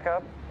for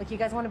backup? Like, you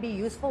guys want to be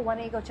useful? Why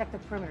don't you go check the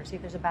perimeter, see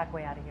if there's a back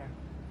way out of here?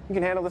 You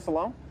can handle this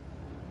alone?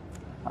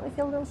 Probably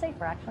feel a little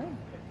safer, actually.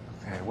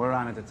 Okay, we're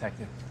on it,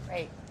 Detective.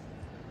 Great.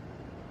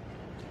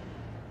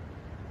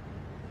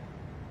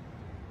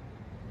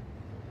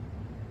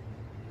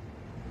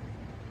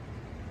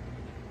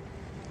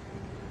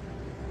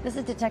 This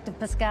is Detective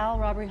Pascal,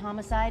 robbery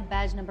homicide,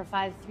 badge number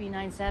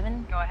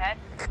 5397. Go ahead.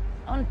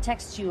 I want to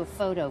text you a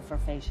photo for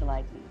facial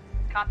ID.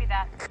 Copy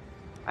that. All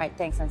right,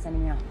 thanks. I'm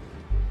sending you out.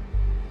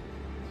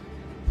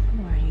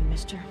 Where are you,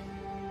 mister?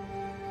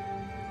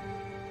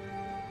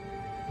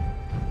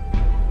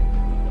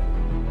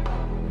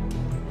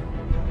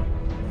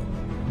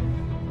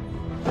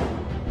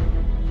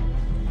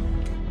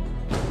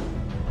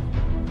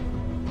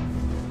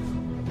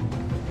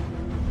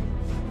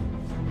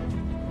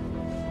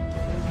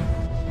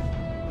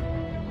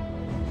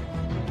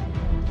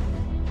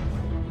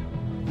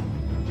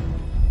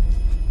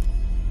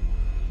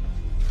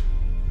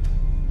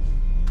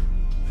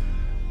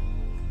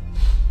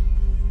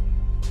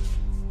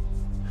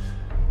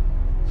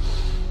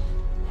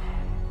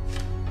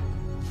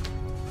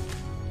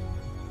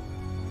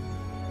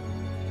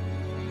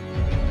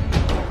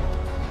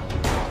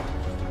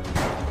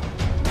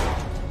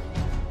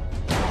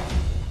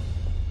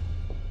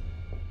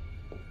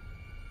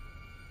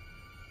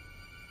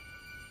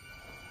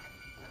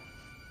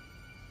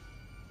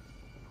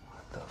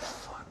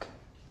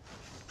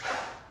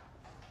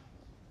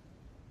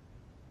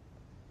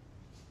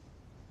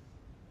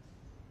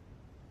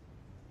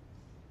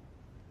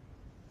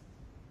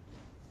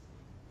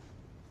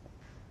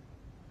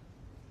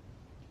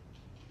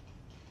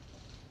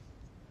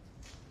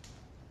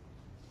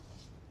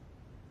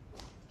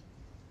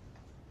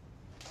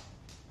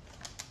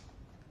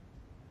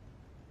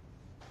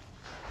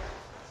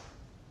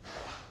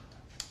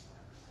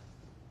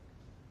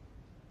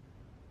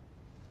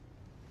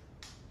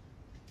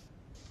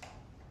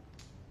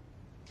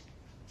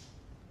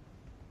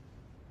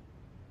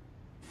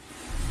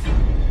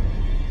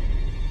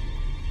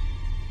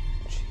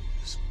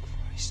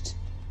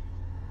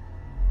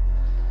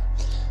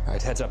 All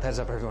right, heads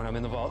up, everyone. I'm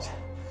in the vault.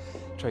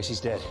 Tracy's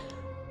dead.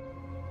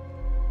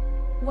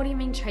 What do you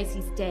mean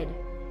Tracy's dead?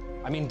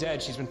 I mean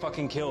dead. She's been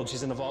fucking killed.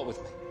 She's in the vault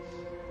with me.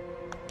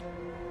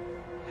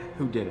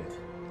 Who did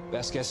it?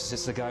 Best guess is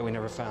it's the guy we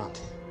never found.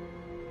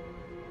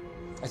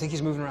 I think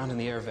he's moving around in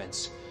the air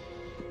vents.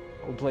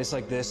 Old place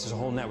like this, there's a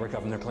whole network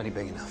of them. They're plenty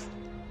big enough.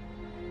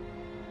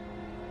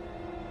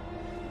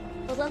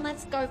 Well, then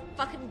let's go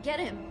fucking get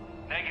him.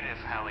 Negative,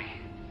 Hallie.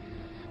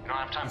 We don't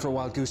have time for a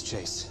wild goose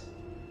chase.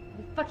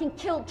 We fucking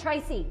killed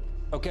Tracy.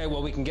 Okay,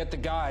 well, we can get the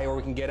guy or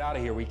we can get out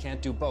of here. We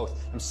can't do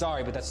both. I'm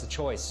sorry, but that's the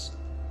choice.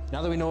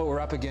 Now that we know what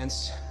we're up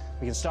against,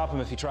 we can stop him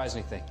if he tries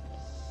anything.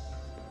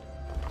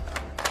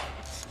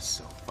 This is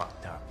so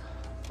fucked up.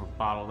 We're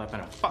bottled up in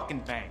a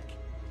fucking bank.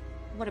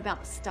 What about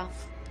the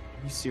stuff?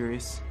 Are you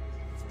serious?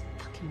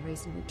 Fucking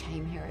reason we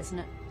came here, isn't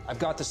it? I've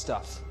got the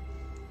stuff.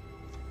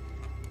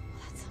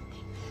 That's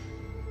something.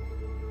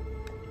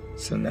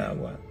 So now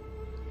what?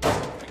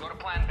 We go to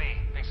plan B.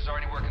 Biggs is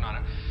already working on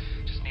it.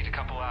 Just need a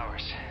couple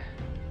hours.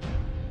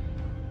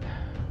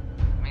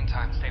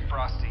 Meantime, stay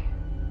frosty.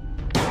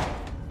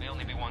 May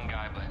only be one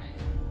guy, but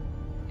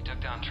he took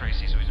down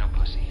Tracy, so he's no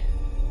pussy.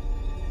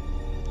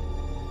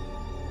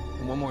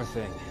 And one more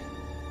thing.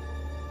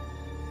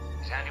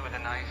 He's handy with a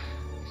knife.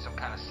 He's some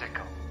kind of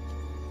sicko.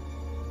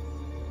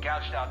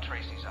 Gouged out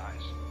Tracy's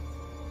eyes.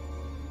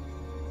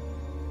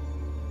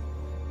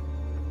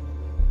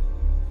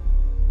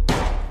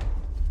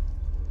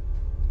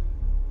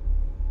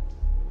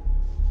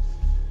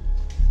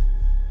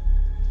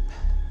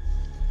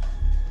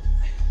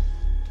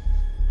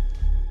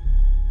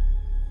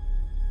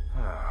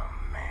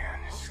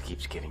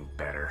 Keeps getting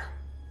better.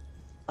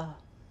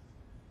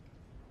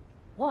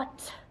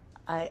 What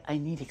I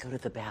need to go to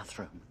the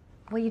bathroom.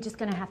 Well, you're just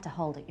gonna have to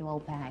hold it, you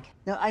old bag.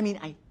 No, I mean,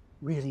 I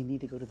really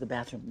need to go to the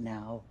bathroom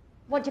now.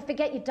 What'd you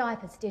forget your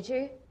diapers, did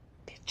you?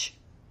 Bitch.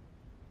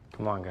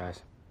 Come on,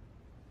 guys.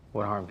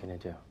 What harm can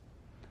it do?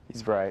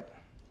 He's right.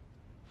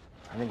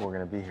 I think we're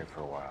gonna be here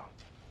for a while.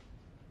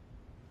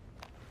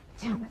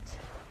 Damn it.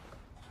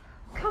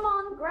 Come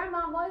on,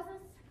 Grandma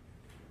Moses.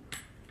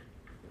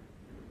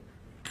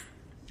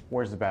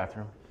 Where's the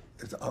bathroom?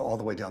 It's all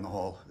the way down the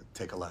hall.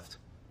 Take a left.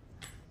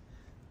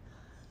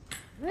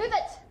 Move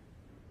it!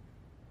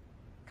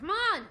 Come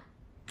on!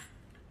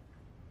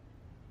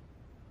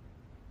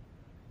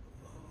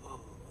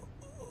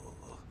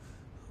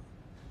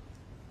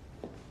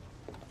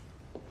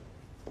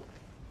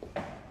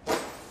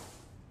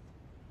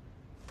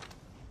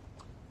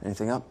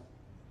 Anything up?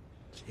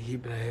 She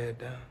keeping her head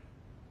down.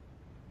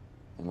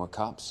 Any more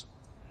cops?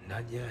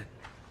 Not yet.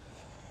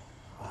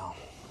 Well,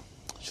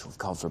 she'll have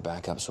called for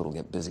backup, so it'll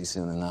get busy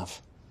soon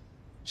enough.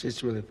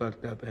 Shit's really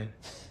fucked up, ain't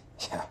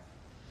it? Yeah.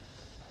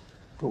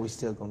 But we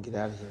still gonna get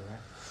out of here, right?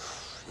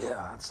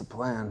 Yeah, that's the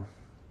plan.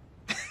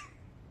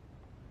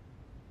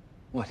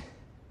 What?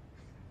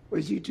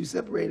 Was you two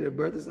separated at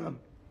birth or something?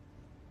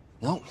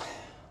 Nope.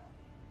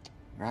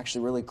 We're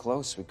actually really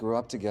close. We grew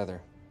up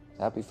together.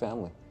 Happy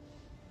family.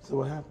 So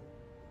what happened?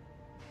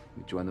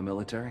 We joined the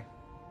military?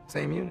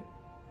 Same unit?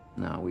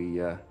 No, we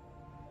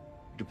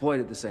deployed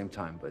at the same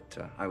time, but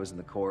I was in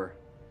the Corps.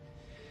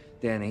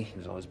 Danny, he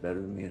was always better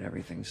than me at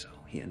everything, so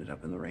he ended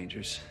up in the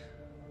Rangers.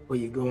 Well,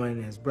 you go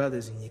in as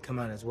brothers and you come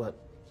out as what?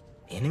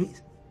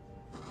 Enemies?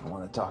 I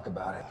want to talk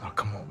about it. Oh,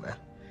 come on, man.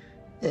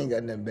 You ain't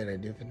got nothing better to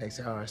do for the next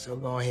hour, so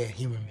go ahead,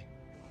 humor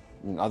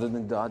me. Other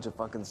than dodge a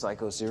fucking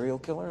psycho serial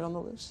killer on the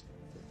loose?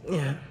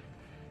 Yeah.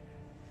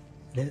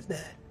 There's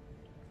that.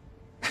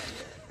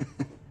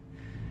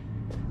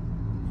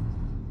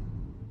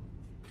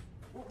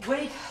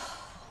 Wait.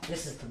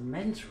 This is the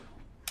men's room.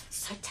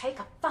 So take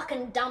a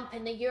fucking dump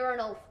in the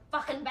urinal,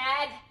 fucking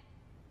bag.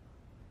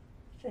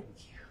 Thank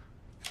you.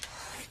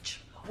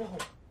 Oh.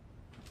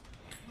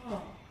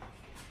 Oh.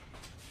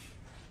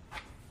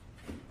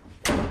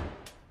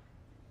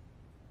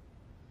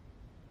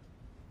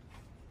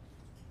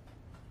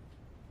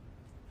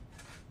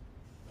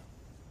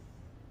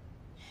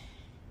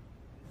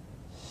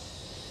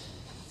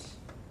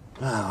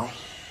 Well,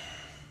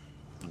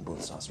 we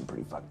both saw some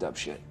pretty fucked up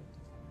shit.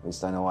 At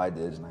least I know I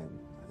did, and I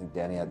think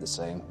Danny had the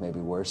same, maybe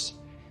worse.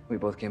 We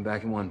both came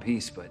back in one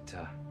piece, but,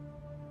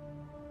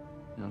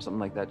 you know, something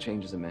like that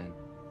changes a man.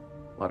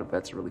 A lot of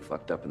vets are really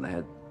fucked up in the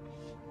head.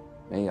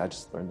 Me, I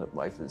just learned that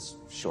life is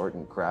short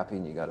and crappy,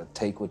 and you gotta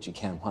take what you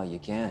can while you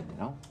can, you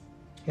know?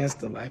 That's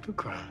the life of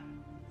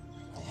crime.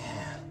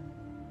 Yeah.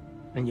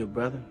 And your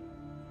brother?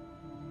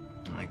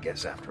 I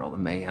guess after all the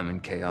mayhem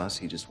and chaos,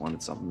 he just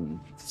wanted something,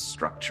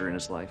 structure in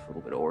his life, a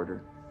little bit of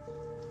order.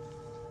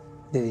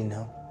 Did he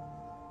know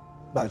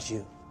about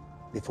you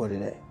before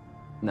today?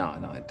 No,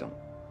 I don't.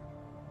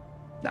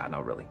 No,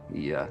 not really.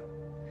 He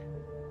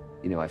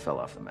knew I fell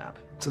off the map.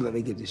 So let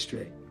me get this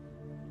straight.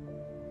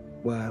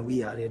 While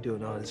we out here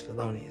doing all this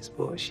felonious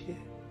bullshit,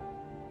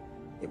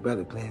 your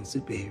brother playing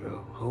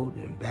superhero,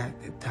 holding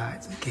back the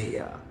tides of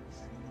chaos.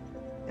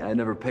 Yeah, I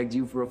never pegged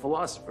you for a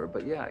philosopher,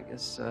 but yeah, I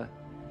guess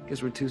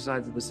we're two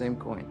sides of the same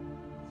coin.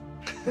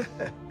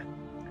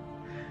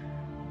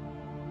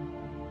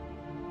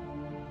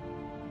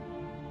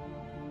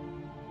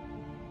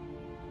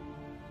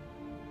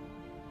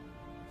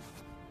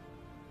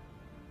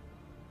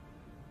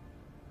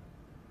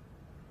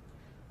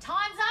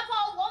 Time's up,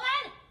 old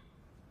woman!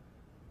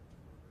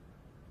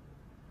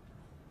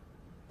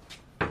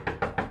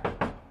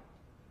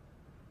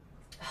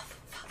 Oh,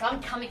 fuck,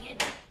 I'm coming in.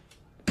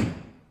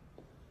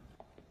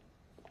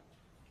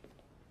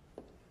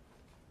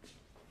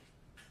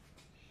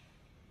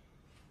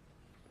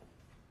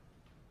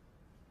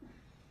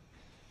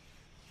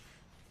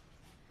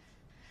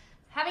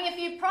 Having a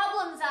few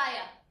problems, are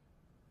you?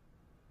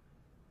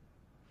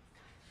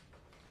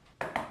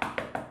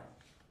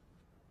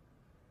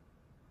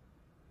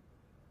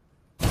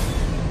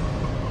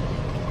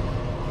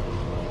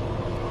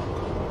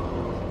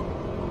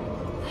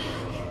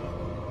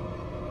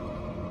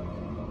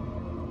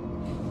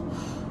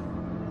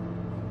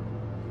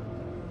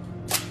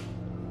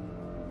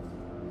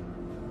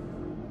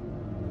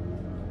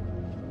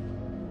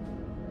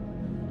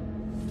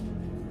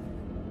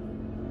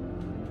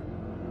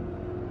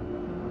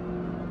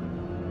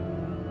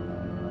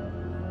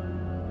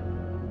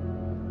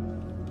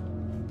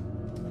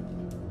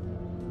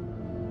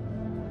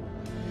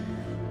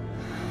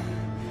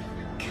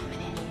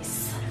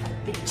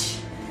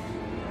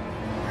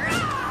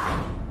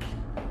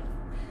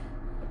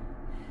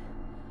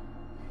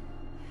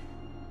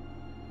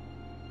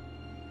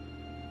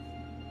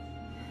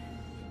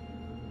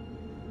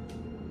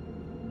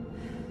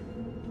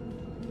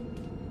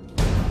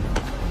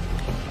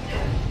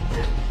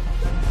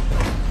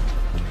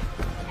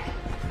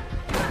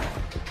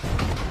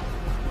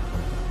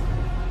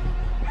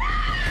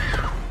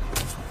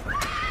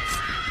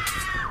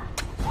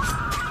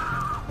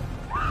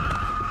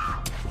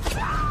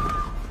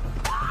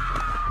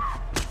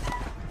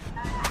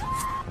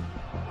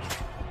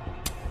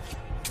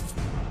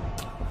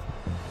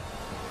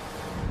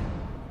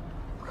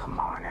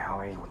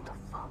 Allie. What the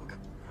fuck?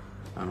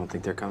 I don't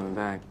think they're coming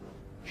back.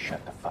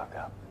 Shut the fuck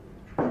up.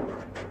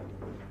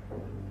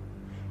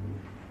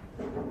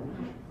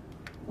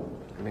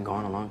 They've been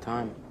gone a long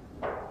time.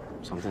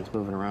 Something's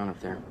moving around up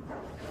there.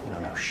 You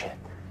don't know shit.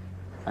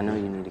 I know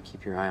you need to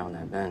keep your eye on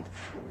that bend.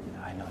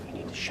 I know you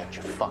need to shut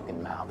your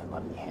fucking mouth and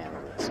let me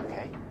handle this,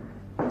 okay?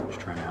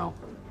 Just trying to help.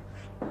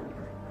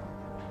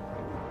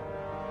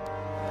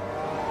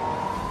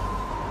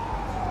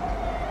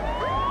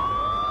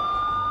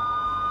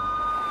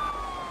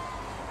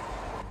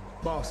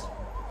 Boss.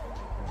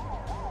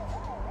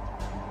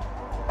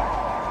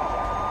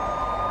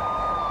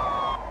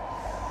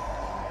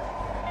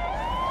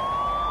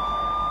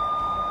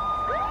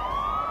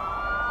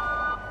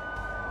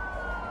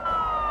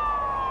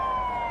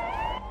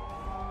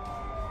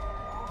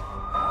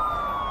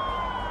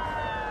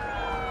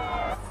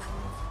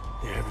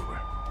 They're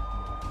everywhere.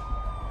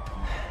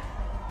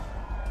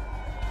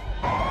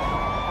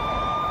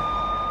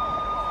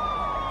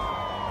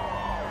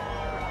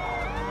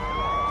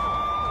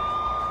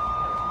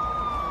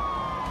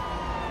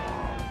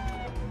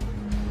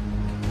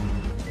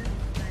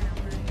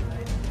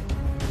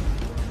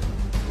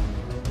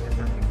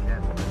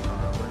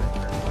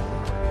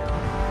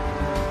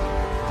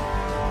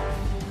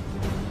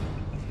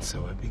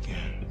 So it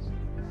began.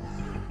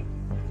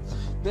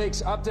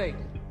 Biggs, update.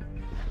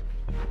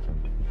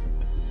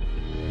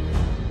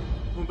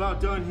 I'm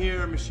about done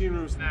here. Machine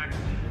room's next.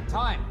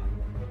 Time.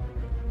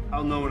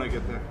 I'll know when I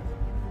get there.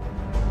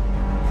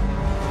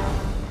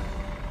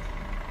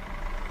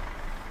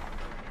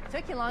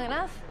 Took you long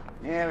enough?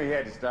 Yeah, we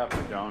had to stop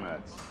for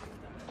donuts.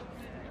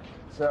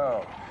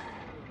 So,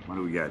 what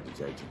do we got,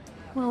 Detective?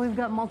 Well, we've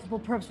got multiple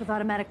perps with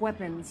automatic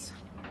weapons.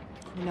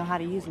 We know how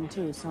to use them,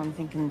 too, so I'm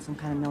thinking some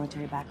kind of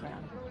military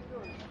background.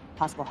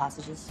 Possible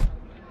hostages.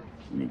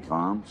 Any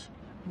comms?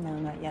 No,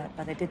 not yet,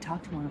 but I did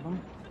talk to one of them.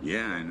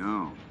 Yeah, I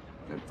know.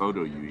 That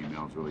photo you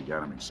emailed really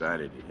got him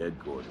excited at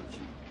headquarters.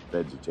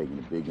 Feds are taking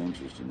a big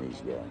interest in these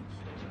guys.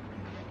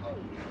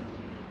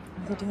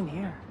 What are they doing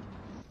here?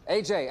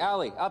 AJ,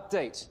 Allie,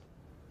 update.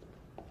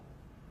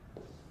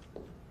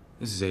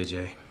 This is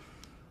AJ.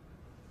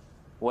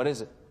 What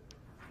is it?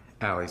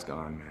 Allie's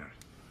gone, man.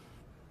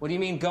 What do you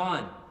mean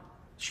gone?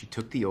 She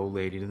took the old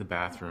lady to the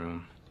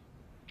bathroom,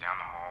 down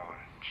the hall,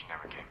 and she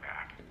never came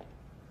back.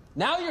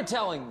 Now you're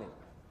telling me.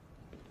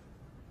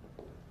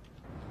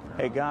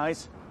 Hey,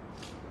 guys.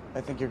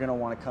 I think you're gonna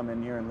want to come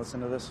in here and listen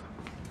to this.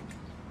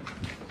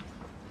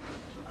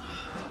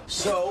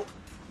 So,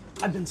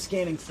 I've been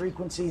scanning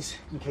frequencies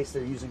in case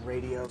they're using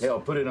radios. Hey,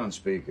 I'll put it on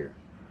speaker.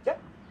 Yeah,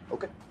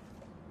 okay.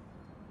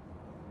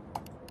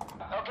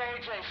 Okay,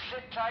 AJ,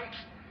 sit tight.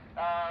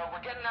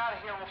 We're getting out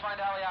of here. We'll find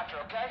Allie after,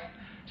 okay?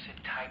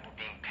 Sit tight. We're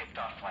being picked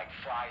off like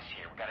flies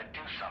here. We gotta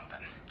do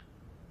something.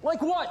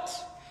 Like what?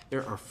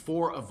 There are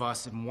 4 of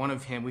us and 1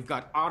 of him. We've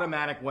got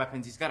automatic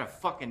weapons. He's got a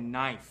fucking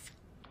knife.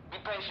 Be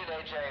patient,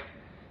 AJ.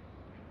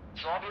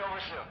 This will all be over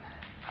soon.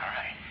 All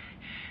right.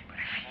 But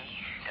if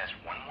he does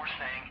one more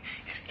thing,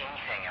 if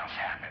anything else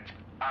happens,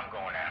 I'm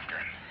going after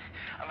him.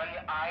 I mean,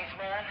 the eyes,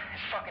 man,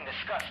 it's fucking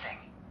disgusting.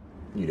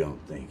 You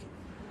don't think?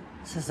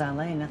 This is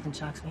LA. Nothing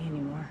shocks me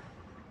anymore.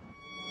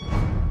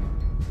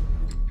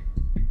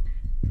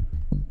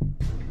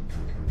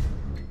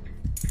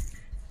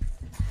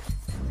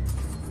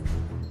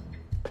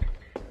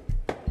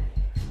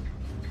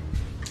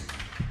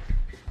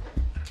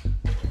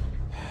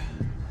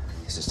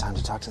 Guess it's time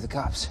to talk to the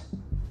cops.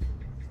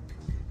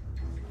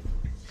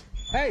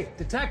 Hey,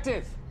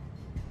 detective!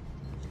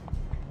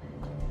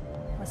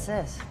 What's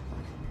this?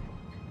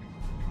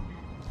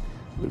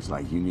 Looks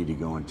like you need to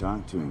go and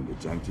talk to him,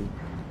 Detective.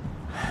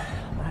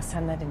 Last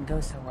time that didn't go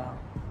so well.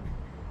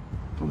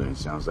 Well, then it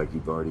sounds like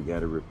you've already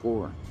got a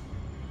rapport.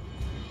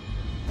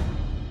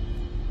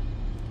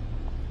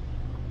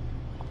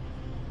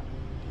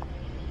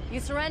 You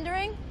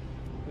surrendering?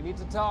 We need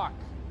to talk.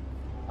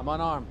 I'm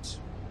unarmed.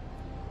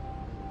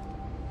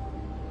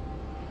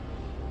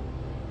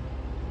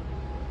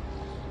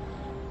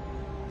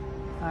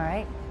 All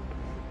right.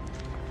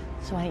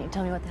 So why don't you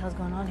tell me what the hell's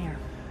going on here?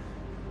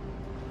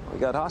 We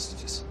got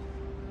hostages.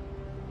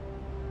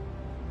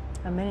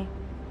 How many?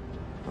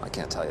 Well, I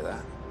can't tell you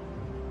that.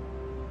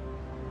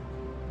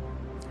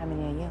 How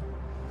many are you?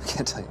 I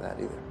can't tell you that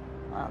either.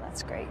 Well,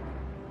 that's great.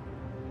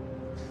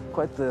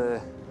 Quite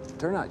the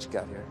turnout you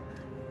got here.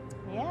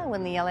 Yeah,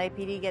 when the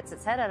LAPD gets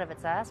its head out of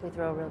its ass, we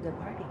throw a real good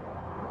party.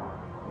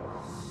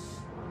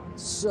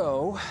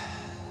 So,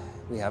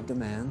 we have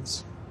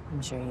demands.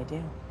 I'm sure you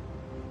do.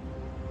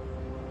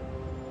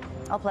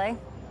 I'll play.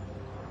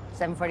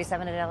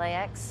 747 at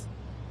LAX.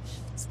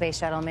 Space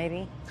shuttle,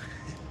 maybe.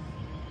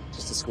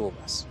 Just a school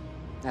bus.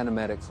 And a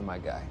medic for my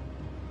guy.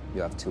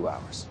 You have 2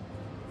 hours.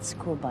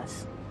 School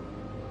bus.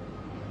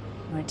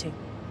 Where to?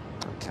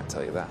 I can't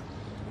tell you that.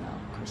 No,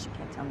 of course you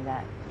can't tell me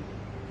that.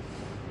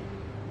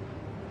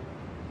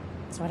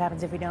 So what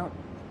happens if we don't?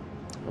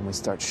 When we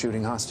start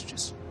shooting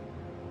hostages.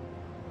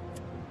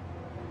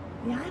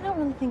 Yeah, I don't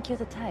really think you're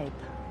the type.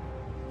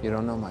 You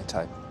don't know my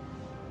type.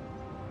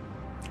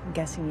 I'm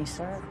guessing you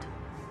served.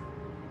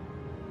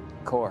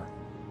 Corps.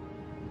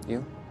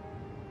 You?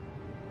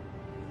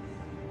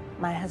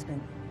 My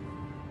husband.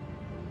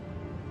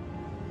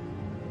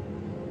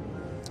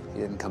 He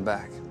didn't come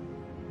back.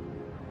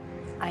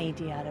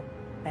 IED out of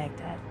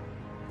Baghdad.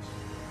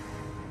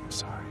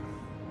 Sorry.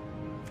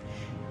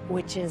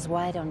 Which is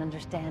why I don't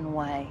understand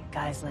why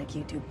guys like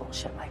you do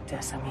bullshit like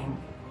this. I mean,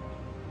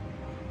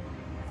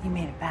 you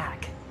made it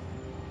back.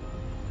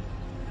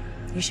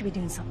 You should be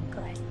doing something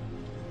good.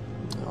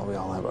 Well, we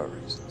all have our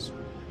reasons.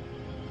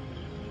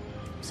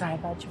 Sorry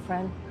about your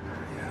friend.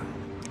 Yeah.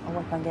 I'll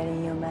work on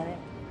getting you a medic.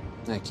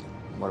 Thank you.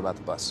 What about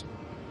the bus?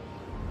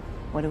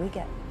 What do we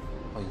get?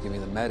 Well, you give me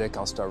the medic,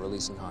 I'll start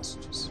releasing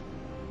hostages.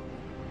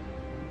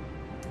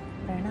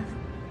 Fair enough.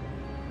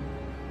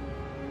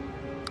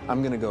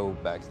 I'm gonna go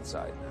back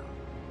inside now.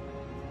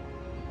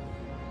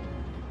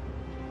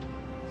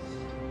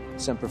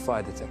 Semper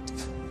Fi,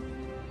 detective.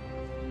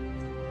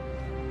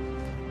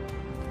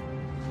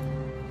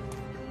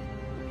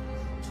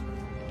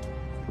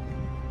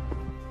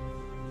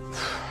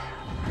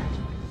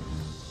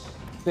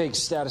 Big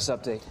status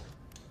update.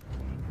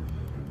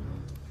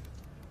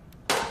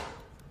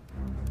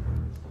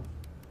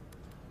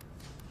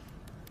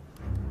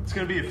 It's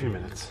gonna be a few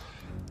minutes.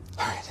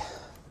 All right.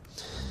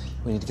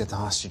 We need to get the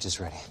hostages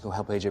ready. Go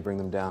help AJ bring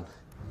them down.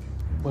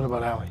 What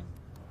about Allie?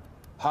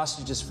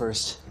 Hostages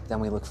first, then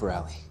we look for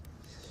Allie.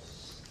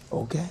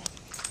 Okay.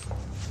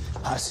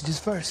 Hostages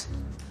first.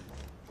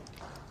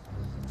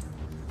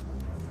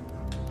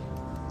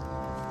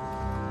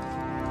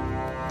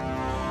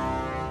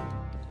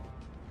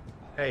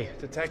 Hey,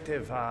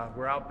 detective,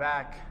 we're out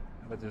back,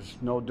 but there's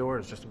no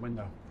doors, just a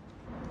window.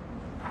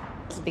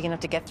 Is it big enough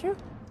to get through?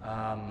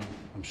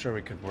 I'm sure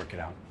we could work it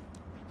out.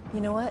 You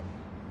know what?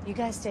 You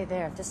guys stay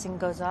there. If this thing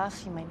goes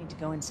off, you might need to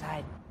go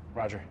inside.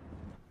 Roger.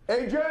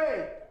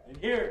 AJ! In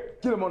here.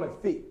 Get him on his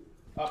feet.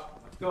 Let's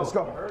go. Let's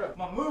go. I heard it.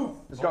 Come on, move.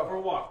 Let's go. For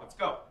a walk. Let's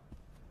go.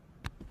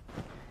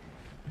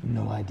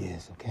 No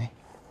ideas, okay?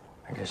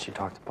 I guess you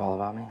talked to Paul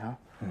about me, huh?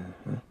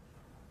 Mm-hmm.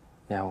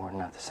 Yeah, we're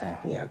not the same.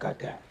 Yeah, I got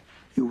that.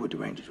 You were with the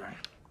Rangers, right?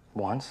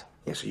 Once?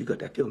 Yeah, so you got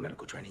that field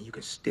medical training. You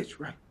can stitch,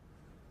 right?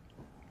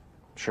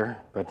 Sure,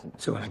 but...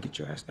 So when I get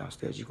your ass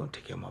downstairs, you're gonna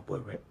take care of my boy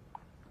Rick.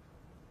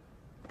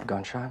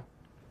 Gunshot?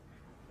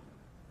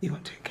 You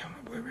gonna take care of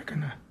my boy Rick or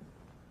not?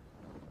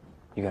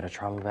 You got a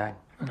trauma bag?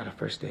 I got a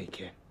first aid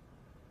kit.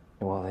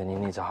 Well, then he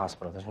needs a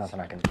hospital. There's nothing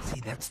I can do. See,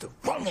 that's the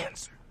wrong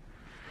answer.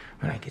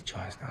 When I get your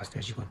ass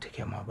downstairs, you're gonna take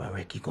care of my boy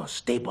Rick. You're gonna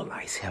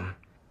stabilize him.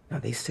 Now,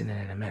 they sitting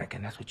in America,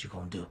 and that's what you're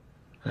gonna do.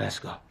 Let's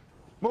go.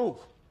 Move.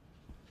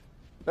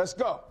 Let's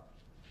go.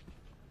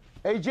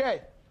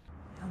 AJ.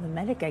 Oh, the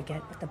medic I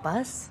get, but the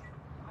bus?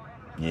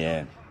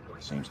 Yeah,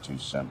 seems too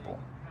simple.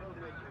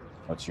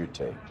 What's your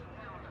take?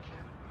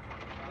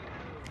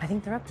 I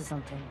think they're up to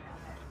something.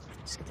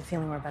 Just get the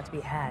feeling we're about to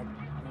be had, you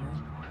know?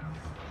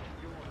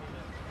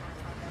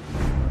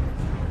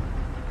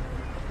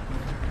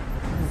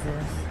 What is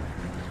this?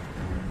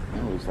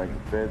 It looks like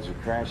the feds are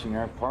crashing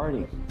our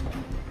party.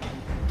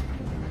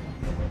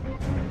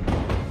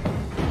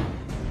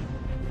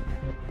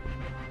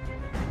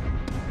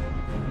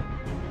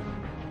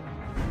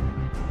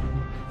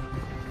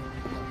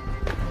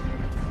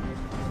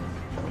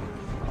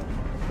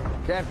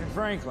 Captain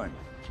Franklin.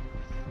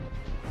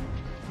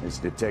 It's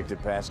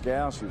Detective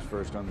Pascal. She was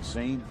first on the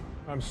scene.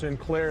 I'm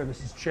Sinclair.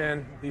 This is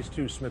Chen. These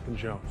two, Smith and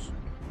Jones.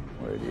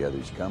 Where are the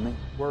others coming?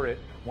 We're it.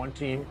 One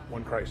team,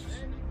 one crisis.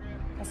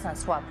 That's not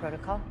SWAT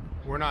protocol.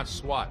 We're not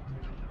SWAT.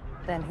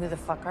 Then who the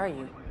fuck are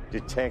you?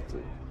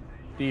 Detective.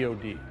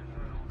 DOD.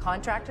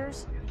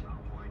 Contractors?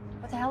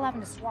 What the hell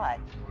happened to SWAT?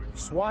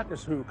 SWAT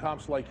is who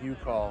cops like you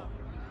call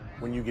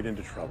when you get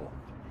into trouble.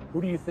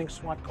 Who do you think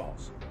SWAT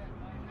calls?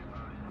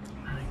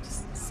 I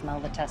just smell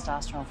the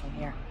testosterone from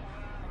here.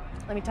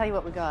 Let me tell you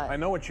what we got. I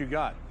know what you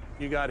got.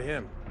 You got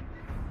him.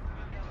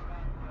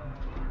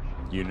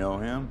 You know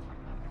him?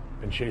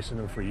 Been chasing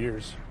him for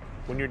years.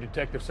 When your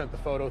detective sent the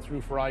photo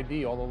through for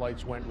ID, all the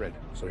lights went red.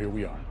 So here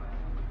we are.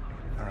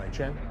 All right,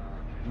 Chen,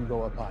 you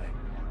go up high.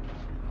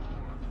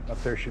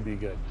 Up there should be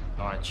good.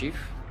 All right, Chief.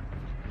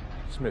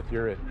 Smith,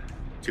 you're it.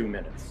 2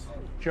 minutes.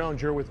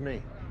 Jones, you're with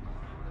me.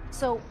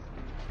 So,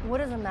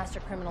 what is a master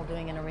criminal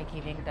doing in a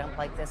rinky-dink dump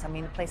like this? I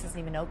mean, the place isn't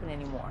even open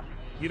anymore.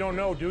 You don't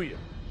know, do you?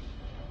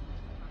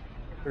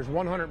 There's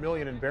 $100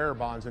 million in bearer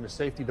bonds in a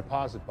safety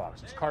deposit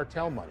box. It's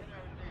cartel money.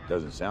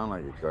 Doesn't sound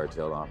like a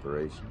cartel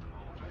operation.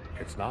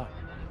 It's not.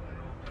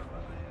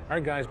 Our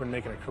guy's been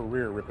making a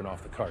career ripping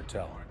off the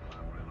cartel.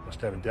 Must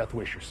have a death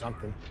wish or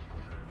something.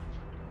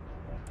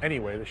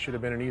 Anyway, this should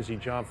have been an easy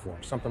job for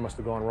him. Something must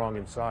have gone wrong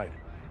inside.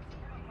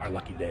 Our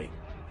lucky day.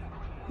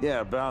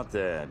 Yeah, about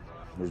that.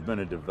 There's been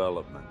a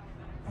development.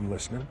 I'm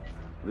listening.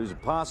 There's a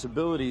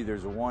possibility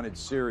there's a wanted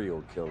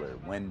serial killer,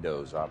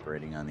 Windows,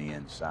 operating on the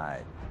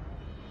inside.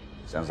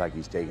 Sounds like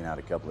he's taken out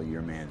a couple of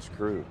your man's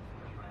crew.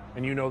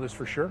 And you know this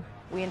for sure?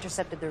 We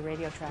intercepted their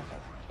radio traffic.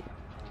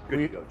 Good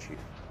to go, Chief.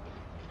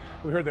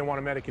 We heard they want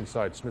a medic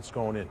inside. Smith's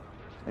going in.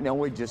 Hey, now,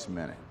 wait just a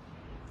minute.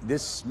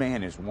 This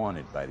man is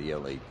wanted by the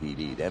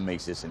LAPD. That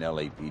makes this an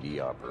LAPD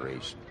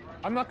operation.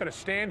 I'm not going to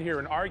stand here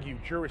and argue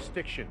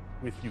jurisdiction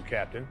with you,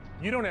 Captain.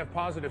 You don't have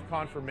positive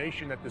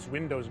confirmation that this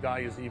Windows guy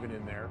is even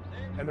in there.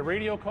 And the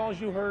radio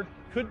calls you heard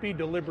could be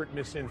deliberate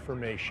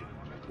misinformation.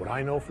 What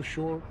I know for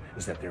sure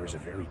is that there is a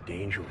very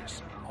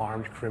dangerous,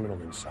 armed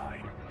criminal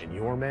inside. And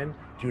your men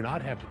do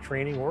not have the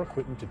training or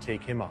equipment to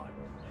take him on.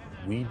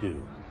 We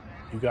do.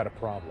 You got a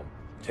problem.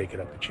 Take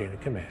it up the chain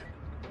of command.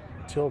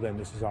 Until then,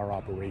 this is our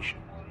operation.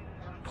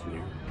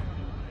 Clear.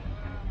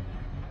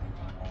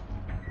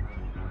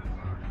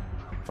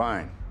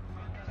 Fine.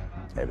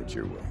 Have it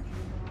your way.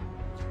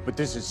 But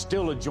this is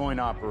still a joint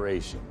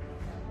operation.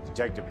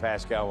 Detective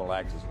Pascal will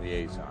act as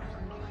liaison.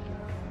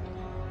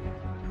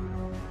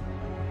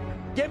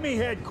 Get me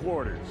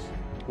headquarters.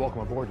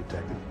 Welcome aboard,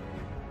 Detective.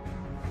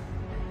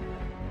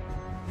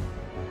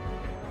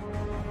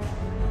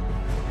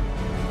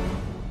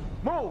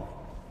 Move!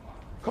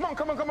 Come on,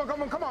 come on, come on,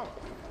 come on, come on!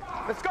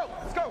 Let's go,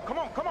 come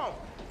on!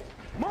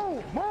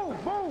 Move,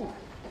 move, move!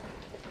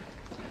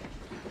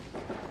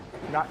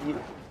 Not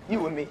you,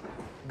 you and me.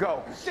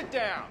 Go. Sit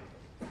down.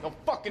 Don't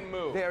fucking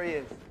move. There he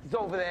is. He's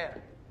over there.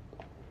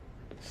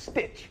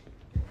 Stitch.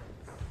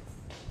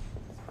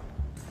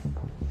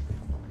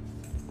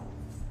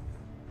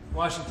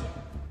 Washington.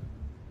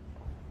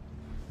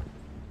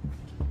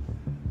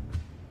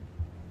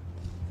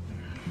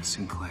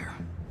 Sinclair.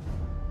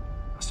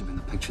 Must have been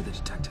the picture the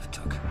detective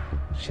took.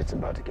 Shit's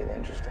about to get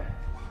interesting.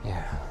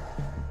 Yeah.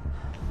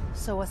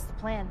 So what's the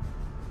plan?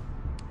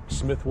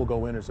 Smith will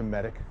go in as a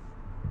medic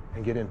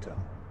and get intel.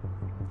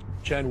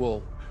 Chen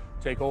will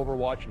take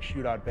Overwatch and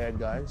shoot out bad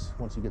guys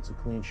once he gets a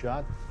clean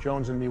shot.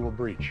 Jones and me will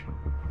breach.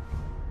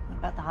 What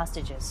about the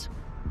hostages?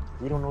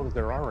 We don't know that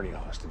there are any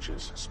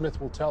hostages. Smith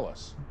will tell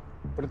us.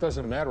 But it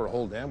doesn't matter a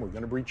whole damn. We're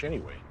going to breach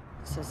anyway.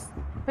 This is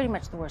pretty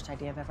much the worst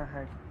idea I've ever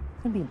heard.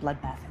 It's going to be a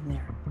bloodbath in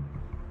there.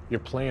 You're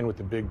playing with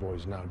the big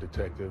boys now,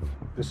 Detective.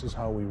 This is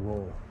how we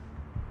roll.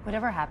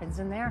 Whatever happens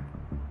in there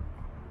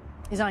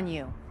is on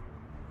you.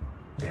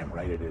 Damn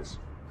right it is.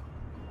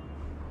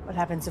 What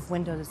happens if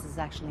Windows is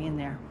actually in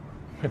there?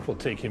 And we'll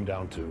take him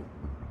down too.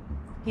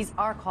 He's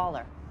our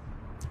caller.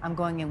 I'm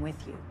going in with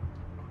you.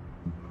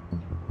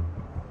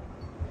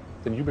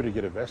 Then you better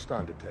get a vest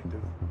on,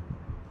 Detective.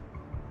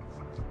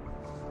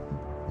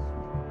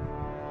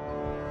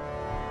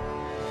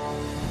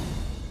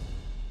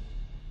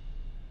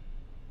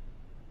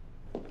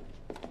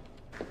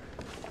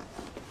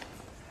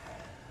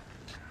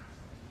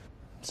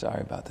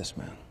 Sorry about this,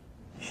 man.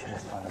 You should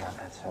have thought about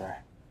that sooner.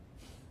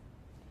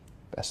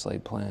 Best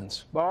laid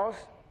plans. Boss,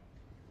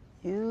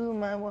 you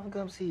might want to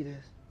come see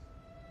this.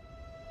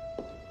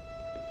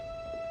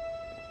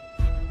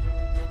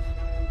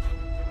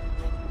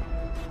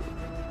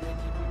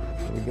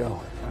 Here we go.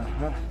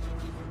 Uh-huh.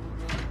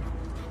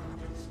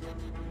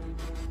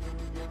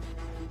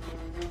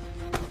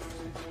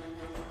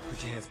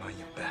 Put your hands behind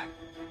your back.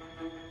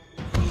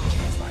 Put your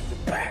hands behind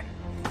your back.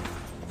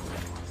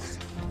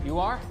 You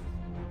are?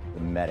 The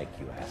medic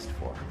you asked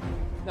for.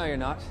 No, you're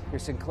not. You're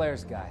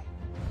Sinclair's guy.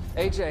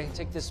 AJ,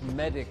 take this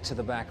medic to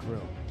the back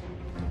room.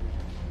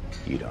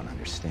 You don't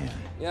understand.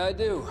 Yeah, I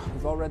do.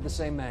 We've all read the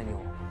same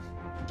manual.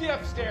 Get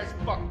upstairs,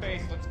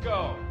 fuckface. Let's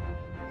go.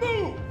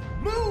 Move!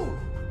 Move!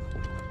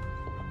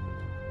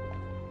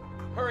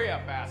 Hurry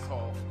up,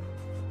 asshole.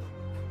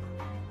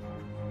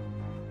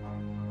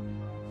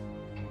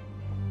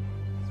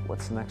 So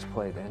what's the next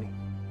play, Danny?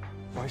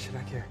 Why should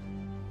I care?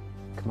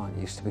 Come on,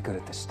 you used to be good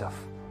at this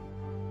stuff.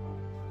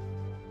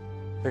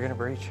 They're gonna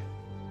breach.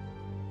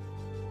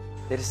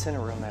 They just sent a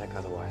real medic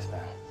otherwise,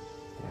 man.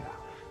 Yeah.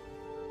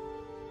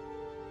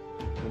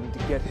 We need to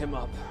get him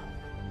up.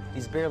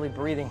 He's barely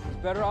breathing. He's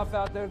better off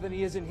out there than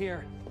he is in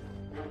here.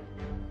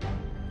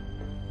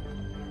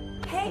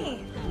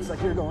 Hey! It's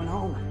like you're going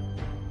home.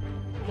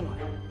 Come on.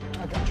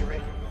 I got you,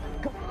 Ray.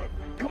 Come on, babe.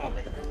 Come on,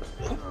 babe.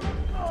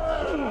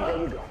 There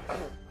you go.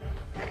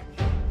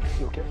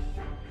 You okay?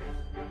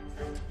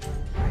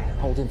 All right,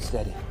 hold him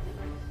steady.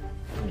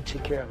 Let me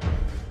take care of him.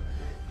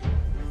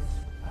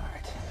 All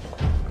right.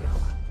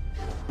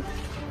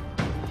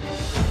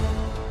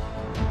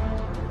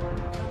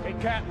 Hey,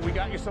 Captain, we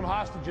got you some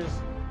hostages.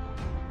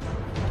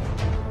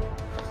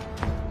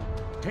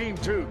 Team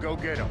 2, go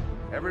get them.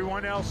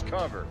 Everyone else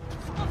cover.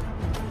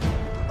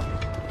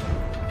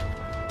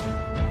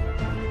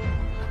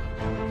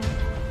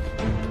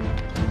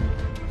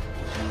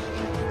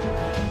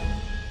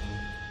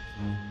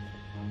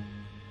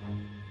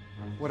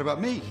 What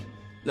about me?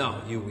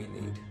 No, you we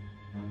need.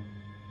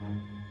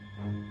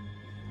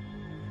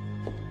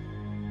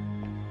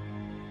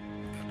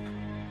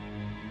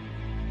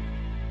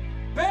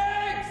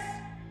 Biggs!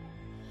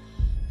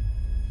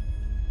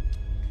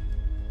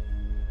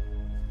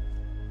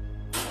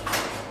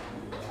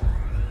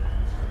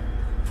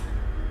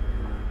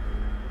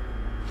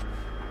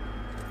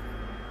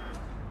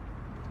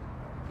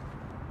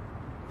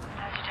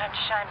 Now's your time to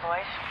shine,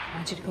 boys. I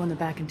want you to go in the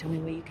back and tell me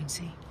what you can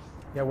see.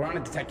 Yeah, we're on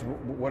it, Detective.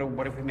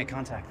 What if we make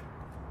contact?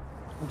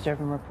 Observe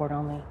and report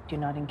only. Do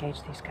not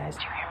engage these guys.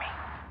 Do you hear me?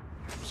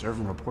 Observe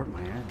and report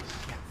my ass.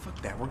 Yeah,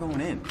 fuck that. We're going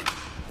in.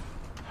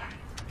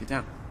 Get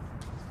down.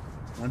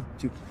 1,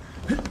 2.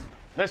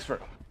 This room.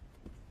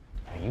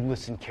 Now, you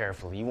listen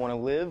carefully. You want to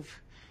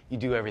live, you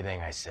do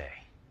everything I say.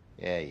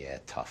 Yeah,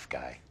 tough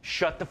guy.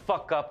 Shut the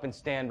fuck up and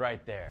stand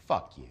right there.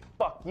 Fuck you.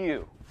 Fuck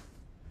you.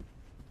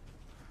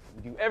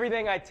 You do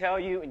everything I tell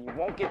you and you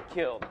won't get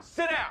killed.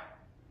 Sit down!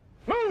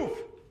 Move!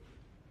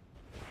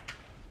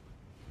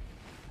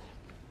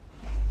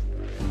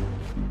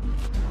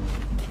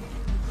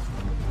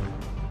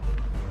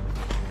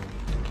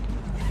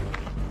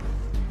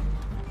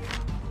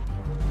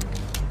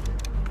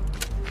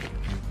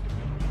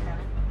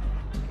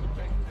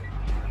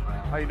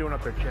 How you doing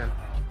up there, Ken?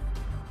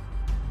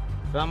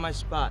 Found my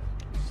spot.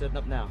 Setting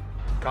up now.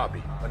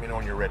 Copy. Let me know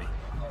when you're ready.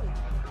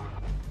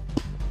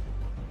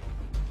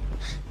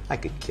 I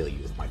could kill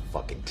you with my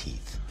fucking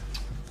teeth.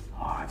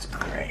 Oh, that's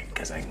great,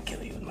 because I can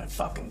kill you with my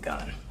fucking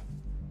gun.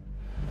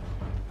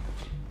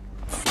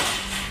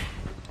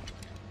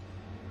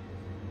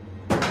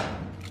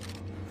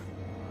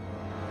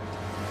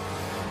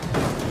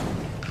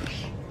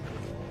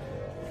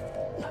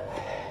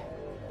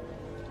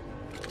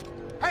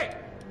 Hey!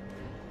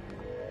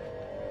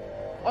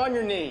 On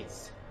your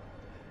knees.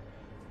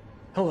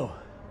 Hello.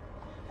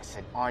 I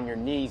said on your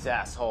knees,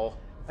 asshole.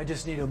 I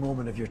just need a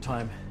moment of your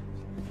time.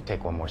 You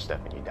take one more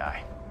step and you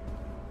die.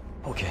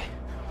 Okay.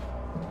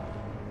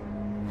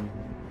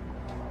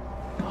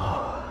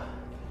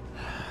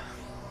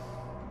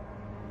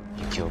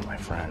 You killed my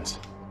friends.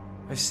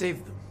 I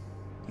saved them.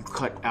 You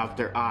cut out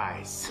their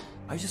eyes.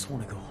 I just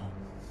want to go home.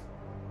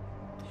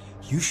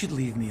 You should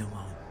leave me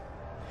alone.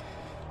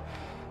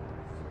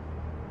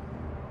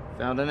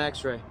 Found an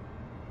X-ray.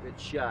 Good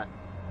shot.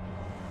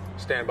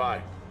 Stand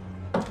by.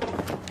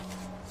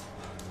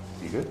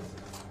 You good?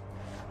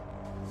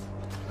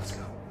 Let's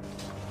go.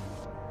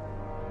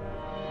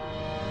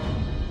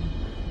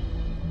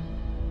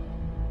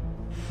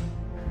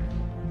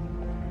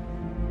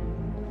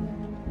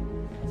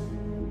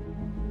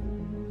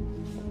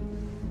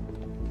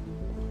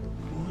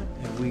 What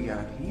have we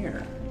got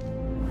here?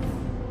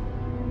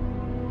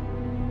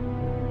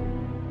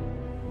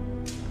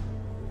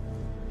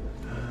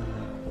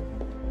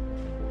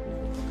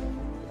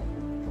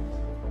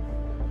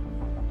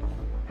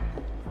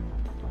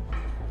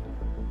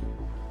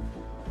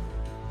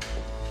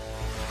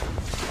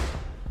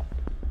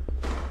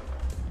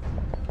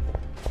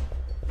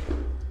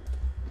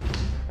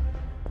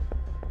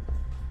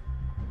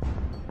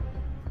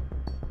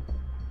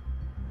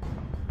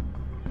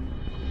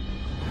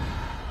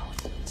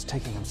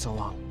 Taking him so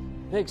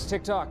long. Biggs,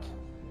 tick-tock.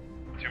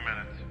 2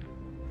 minutes.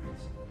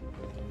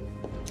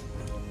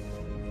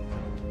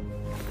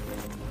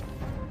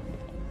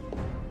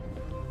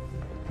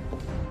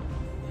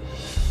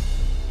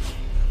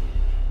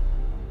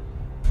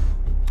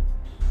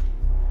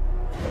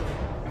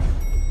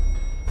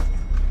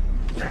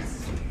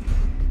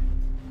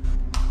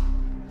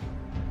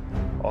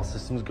 All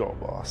systems go,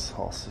 boss.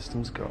 All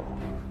systems go.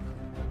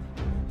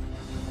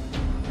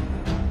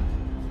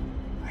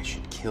 I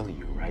should kill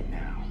you right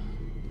now.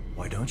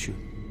 Why don't you?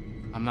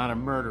 I'm not a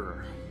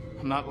murderer.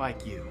 I'm not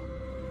like you.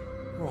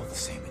 We're all the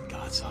same in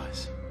God's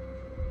eyes.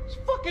 Just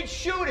fucking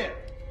shoot him!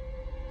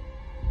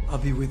 I'll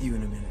be with you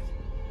in a minute.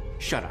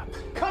 Shut up.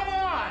 Come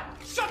on!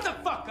 Shut the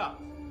fuck up!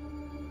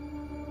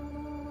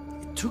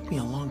 It took me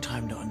a long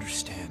time to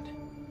understand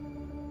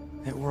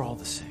that we're all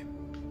the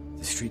same.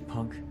 The street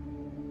punk,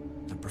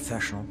 the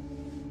professional,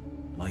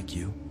 like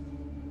you,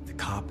 the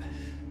cop,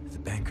 the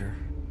banker.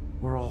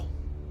 We're all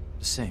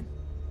the same.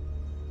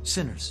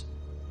 Sinners.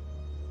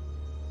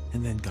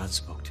 And then God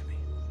spoke to me.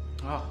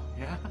 Oh,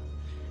 yeah?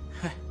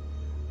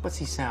 What's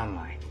he sound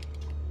like?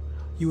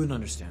 You wouldn't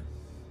understand.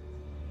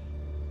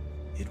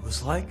 It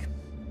was like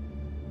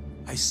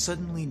I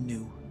suddenly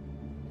knew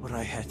what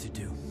I had to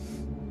do.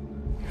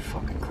 You're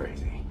fucking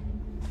crazy.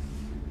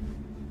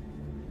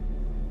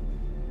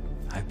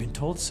 I've been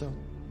told so.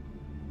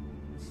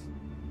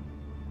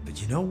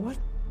 But you know what?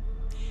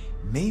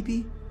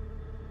 Maybe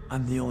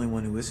I'm the only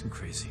one who isn't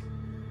crazy.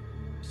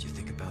 Did you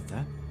think about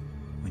that?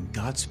 When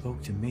God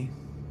spoke to me,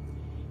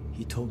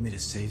 He told me to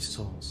save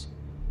souls.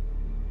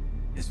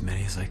 As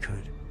many as I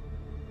could.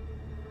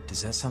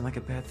 Does that sound like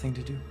a bad thing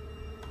to do?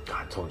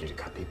 God told you to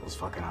cut people's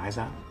fucking eyes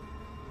out?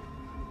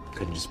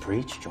 Couldn't just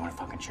preach? Join a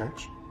fucking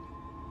church?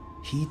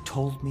 He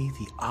told me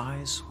the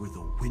eyes were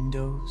the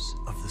windows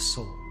of the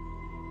soul.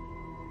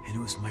 And it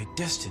was my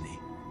destiny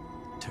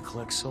to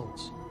collect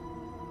souls.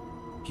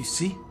 You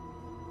see?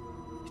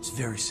 It's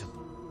very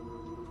simple.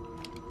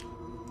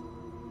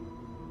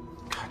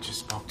 God just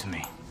spoke to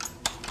me.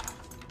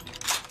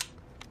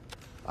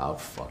 About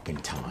fucking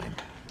time.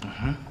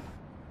 Mm-hmm.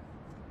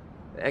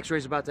 The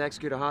X-ray's about to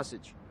execute a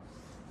hostage.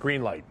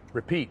 Green light.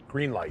 Repeat,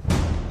 green light.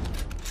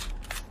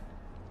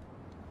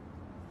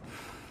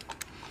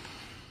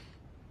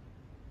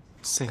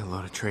 Say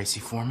hello to Tracy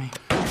for me.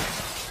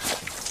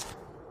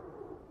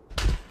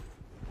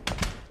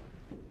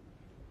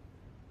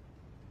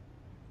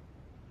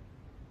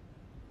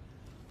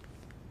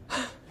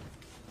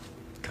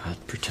 God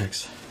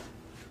protects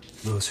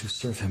those who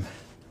serve Him.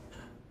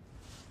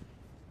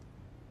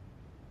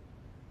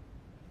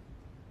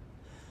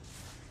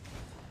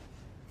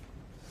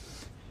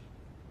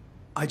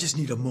 I just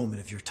need a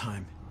moment of your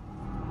time.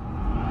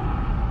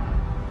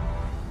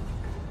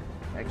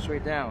 X-ray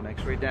down,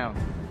 X-ray down.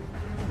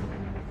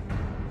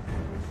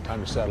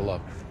 Time to saddle up.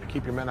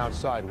 Keep your men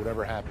outside,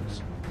 whatever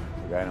happens.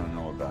 Look, I don't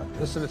know about this.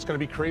 Listen, it's going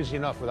to be crazy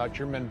enough without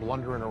your men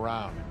blundering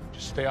around.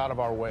 Just stay out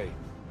of our way.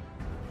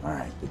 All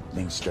right, if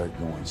things start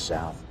going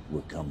south,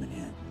 we're coming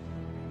in.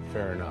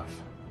 Fair enough.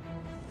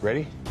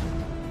 Ready?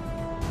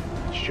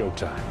 It's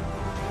showtime.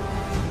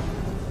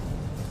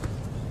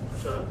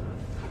 Shut up.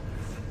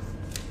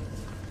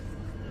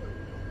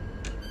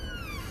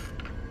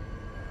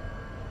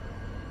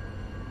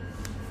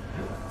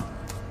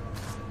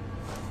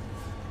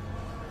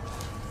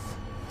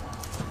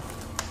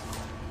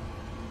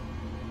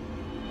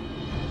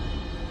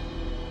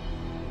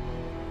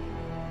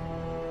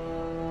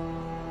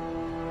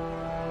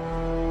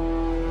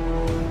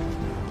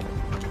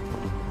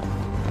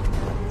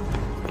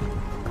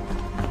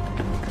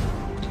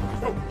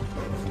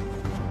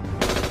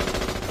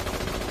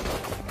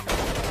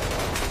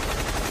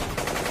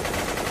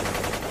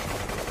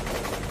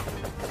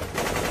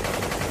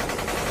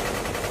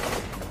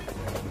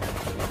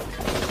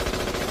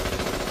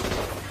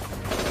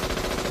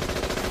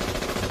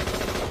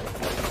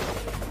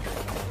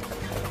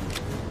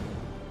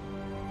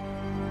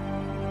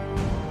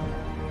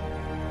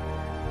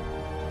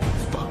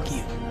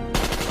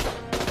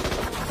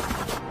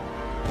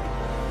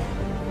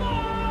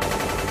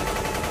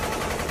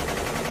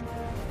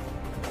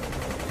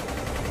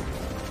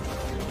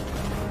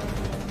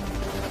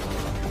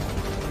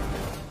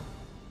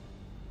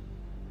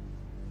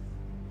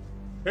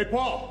 Hey,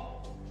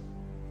 Paul!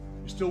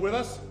 You still with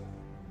us?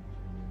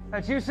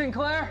 That's you,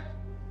 Sinclair?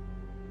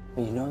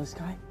 Hey, you know this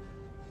guy?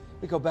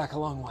 We go back a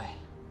long way.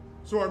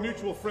 So our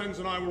mutual friends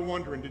and I were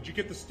wondering, did you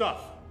get the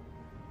stuff?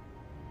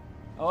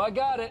 Oh, I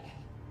got it.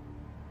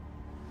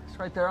 It's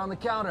right there on the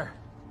counter.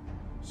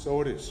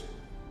 So it is.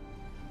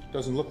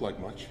 Doesn't look like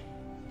much.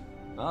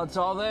 Well, it's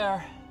all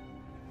there.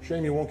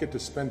 Shame you won't get to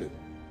spend it.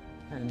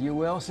 And you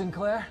will,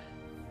 Sinclair?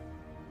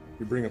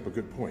 You bring up a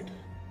good point.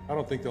 I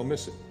don't think they'll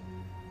miss it.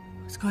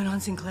 What's going on,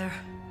 Sinclair?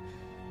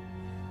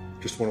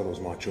 Just one of those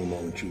macho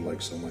moments you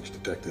like so much,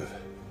 Detective.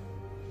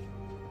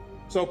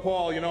 So,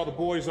 Paul, you know, the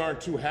boys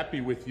aren't too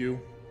happy with you.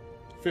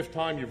 5th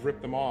time you've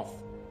ripped them off.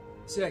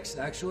 6,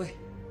 actually.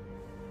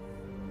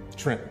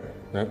 Trent,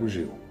 that was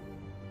you.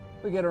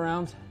 We get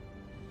around.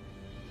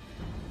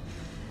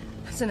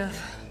 That's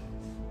enough.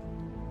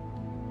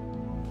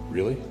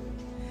 Really?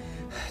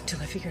 Until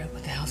I figure out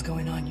what the hell's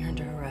going on, you're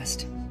under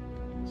arrest.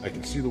 I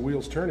can see the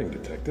wheels turning,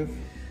 Detective.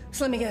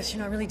 So let me guess,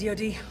 you're not really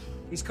DOD?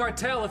 He's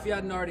cartel if you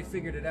hadn't already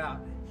figured it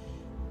out.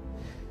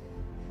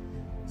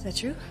 Is that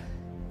true?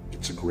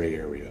 It's a gray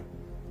area,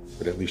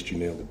 but at least you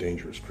nailed a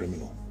dangerous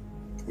criminal.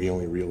 We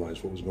only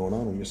realized what was going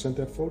on when you sent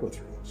that photo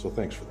through, so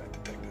thanks for that,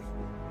 Detective.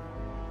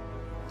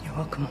 You're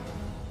welcome.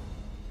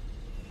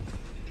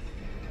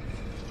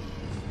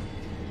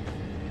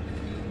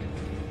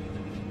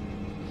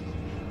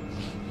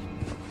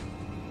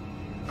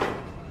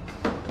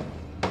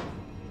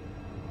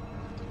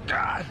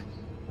 God.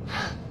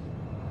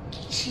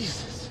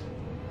 Jesus.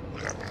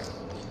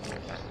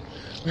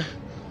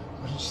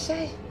 What did you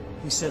say?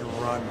 He said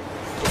run.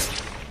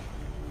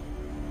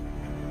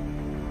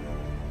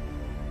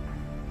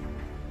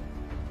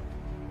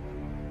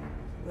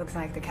 Looks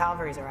like the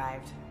cavalry's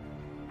arrived.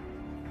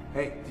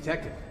 Hey,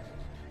 Detective.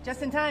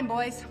 Just in time,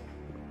 boys.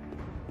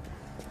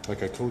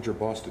 Like I told your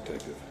boss,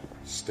 Detective,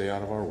 stay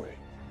out of our way.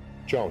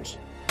 Jones.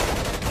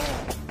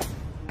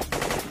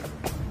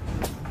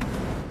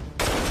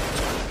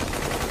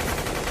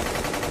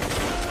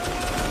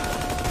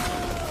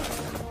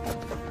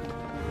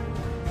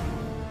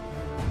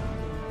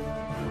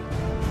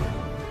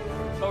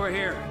 Over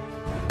here.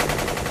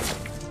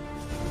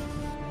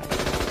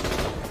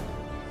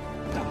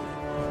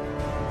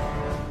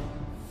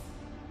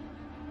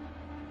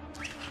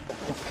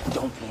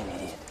 Don't be an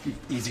idiot.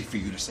 Easy for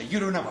you to say. You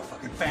don't have a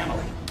fucking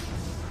family.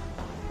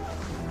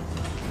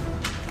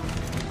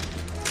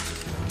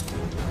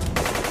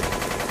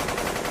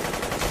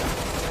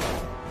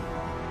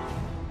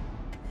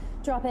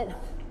 Drop it.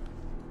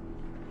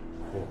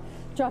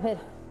 Drop it.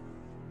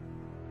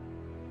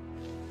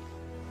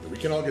 We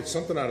can all get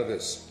something out of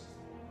this.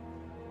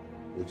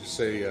 We'll just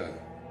say,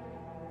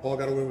 Paul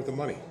got away with the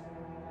money.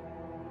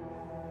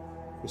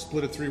 We'll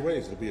split it 3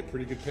 ways. It'll be a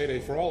pretty good payday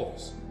for all of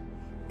us.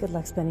 Good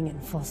luck spending it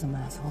in Folsom,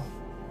 asshole.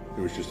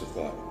 It was just a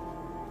thought.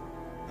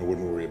 I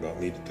wouldn't worry about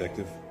me,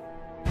 Detective.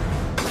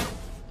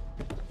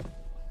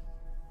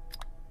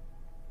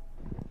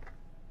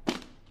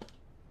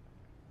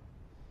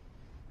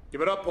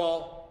 Give it up,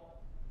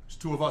 Paul. There's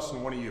 2 of us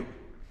and 1 of you.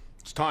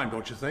 It's time,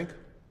 don't you think?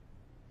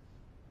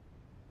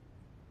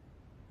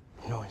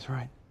 No, he's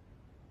right.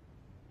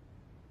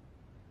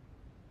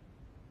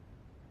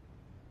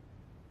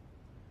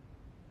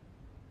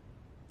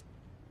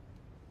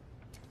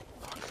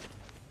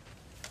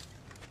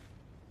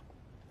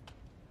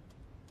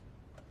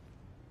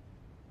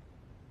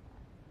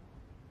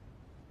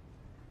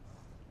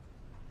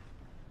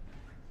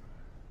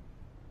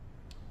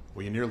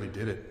 Well, you nearly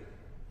did it.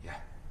 Yeah.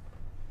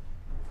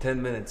 10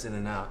 minutes in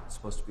and out. It's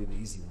supposed to be the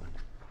easy one.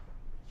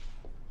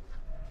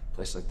 A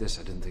place like this,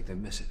 I didn't think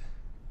they'd miss it.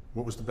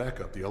 What was the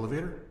backup? The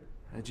elevator?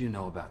 How'd you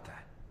know about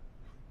that?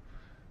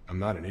 I'm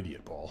not an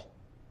idiot, Paul.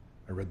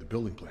 I read the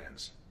building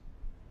plans.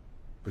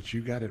 But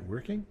you got it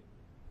working?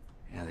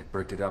 Yeah, they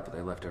bricked it up, but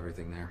they left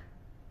everything there.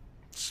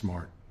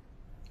 Smart.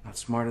 Not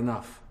smart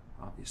enough,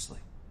 obviously.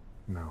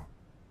 No.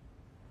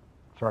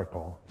 Sorry,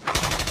 Paul.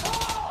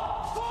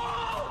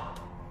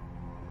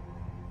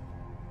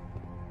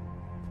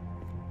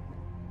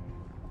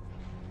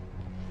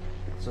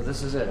 So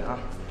this is it, huh?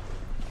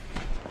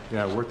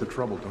 Yeah, worth the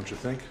trouble, don't you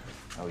think?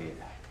 Oh, yeah.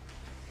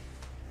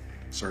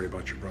 Sorry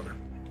about your brother.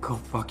 Go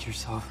fuck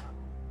yourself.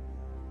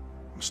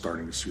 I'm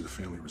starting to see the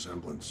family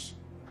resemblance.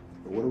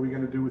 But what are we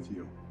gonna do with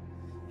you?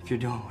 If you're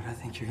doing what I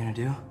think you're gonna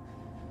do,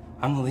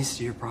 I'm the least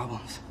of your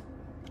problems.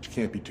 But you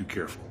can't be too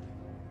careful.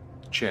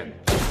 Chin.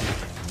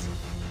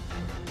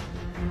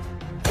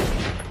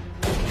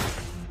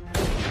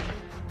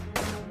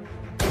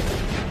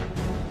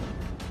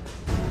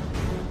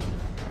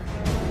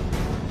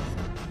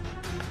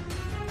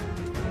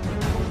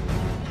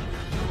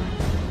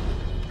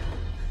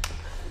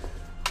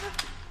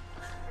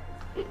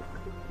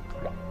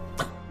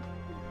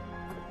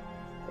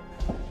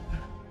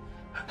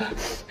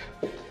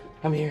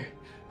 I'm here.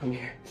 I'm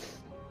here.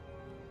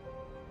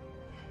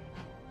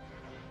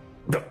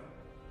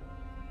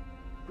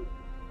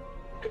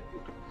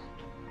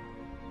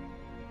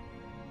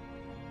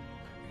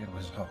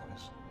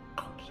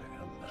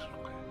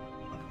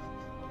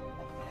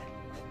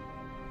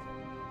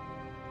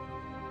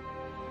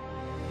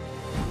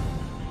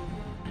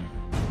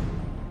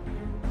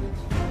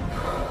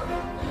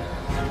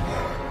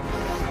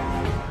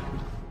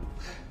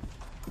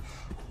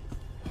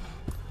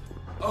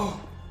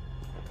 Oh!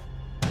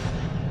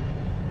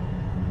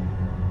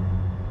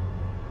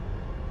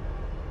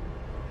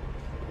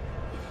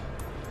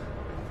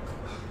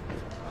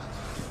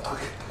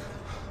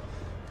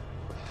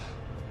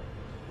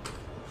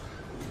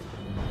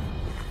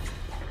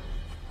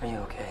 Are you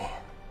okay?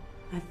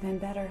 I've been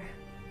better.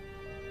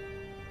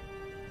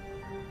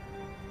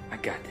 I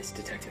got this,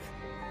 Detective.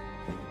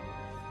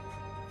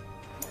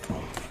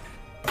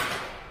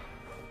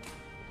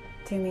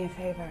 Do me a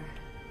favor.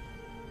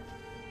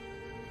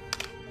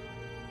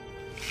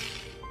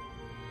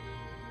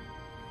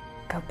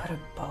 Go put a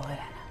bullet in him.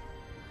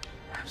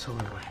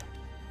 Absolutely.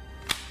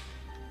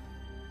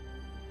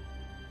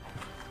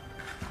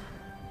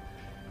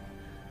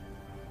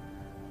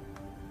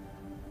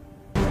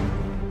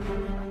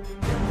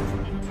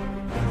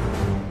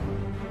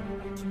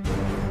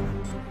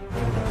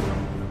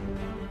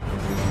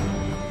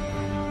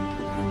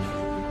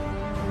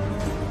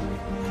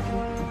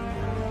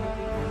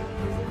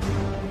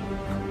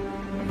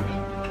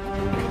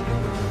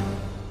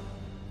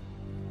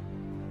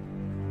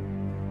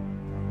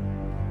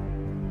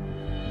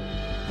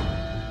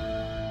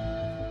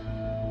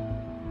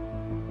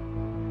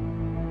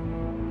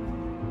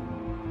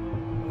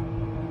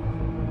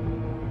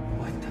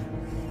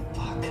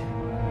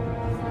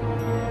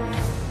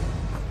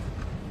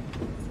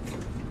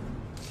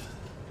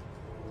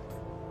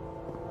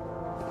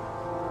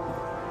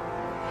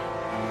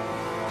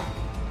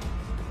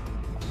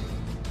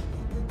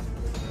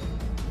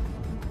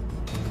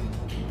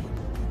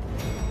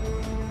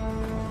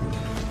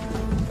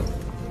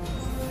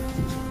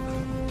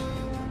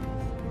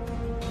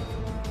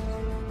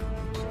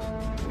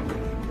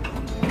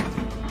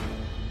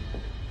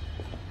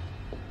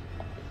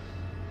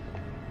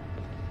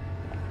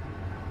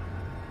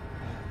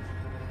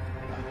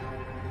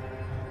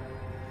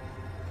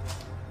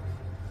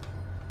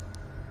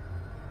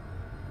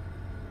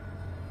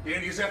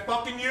 Danny, is that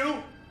fucking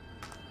you?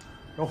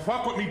 Don't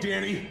fuck with me,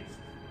 Danny.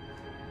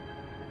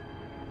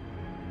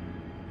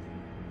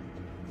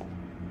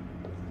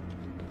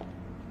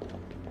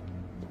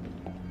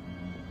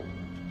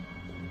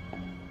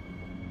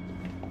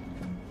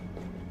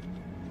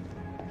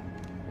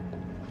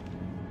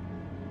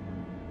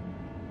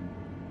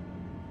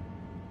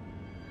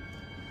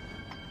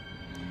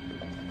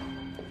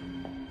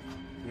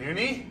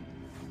 Danny?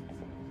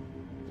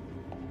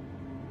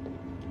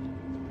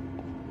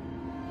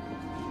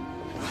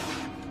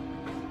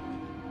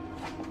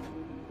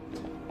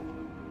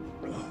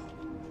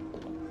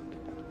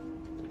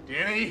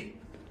 Danny?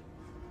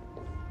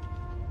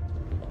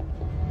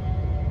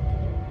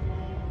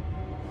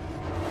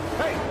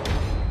 Hey!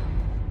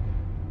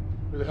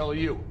 Who the hell are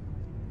you?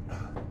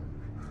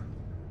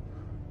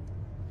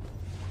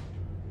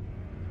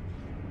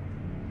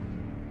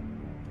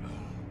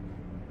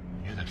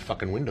 You're that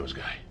fucking Windows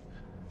guy.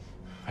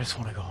 I just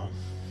want to go home.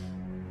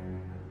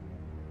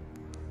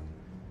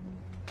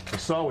 I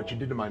saw what you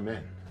did to my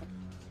men.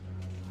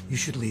 You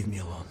should leave me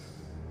alone.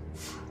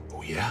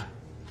 Oh, yeah?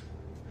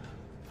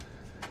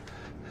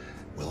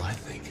 Well, I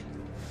think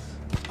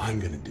I'm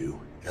gonna do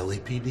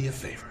LAPD a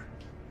favor.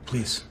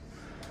 Please.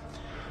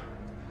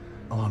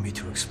 Allow me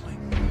to explain.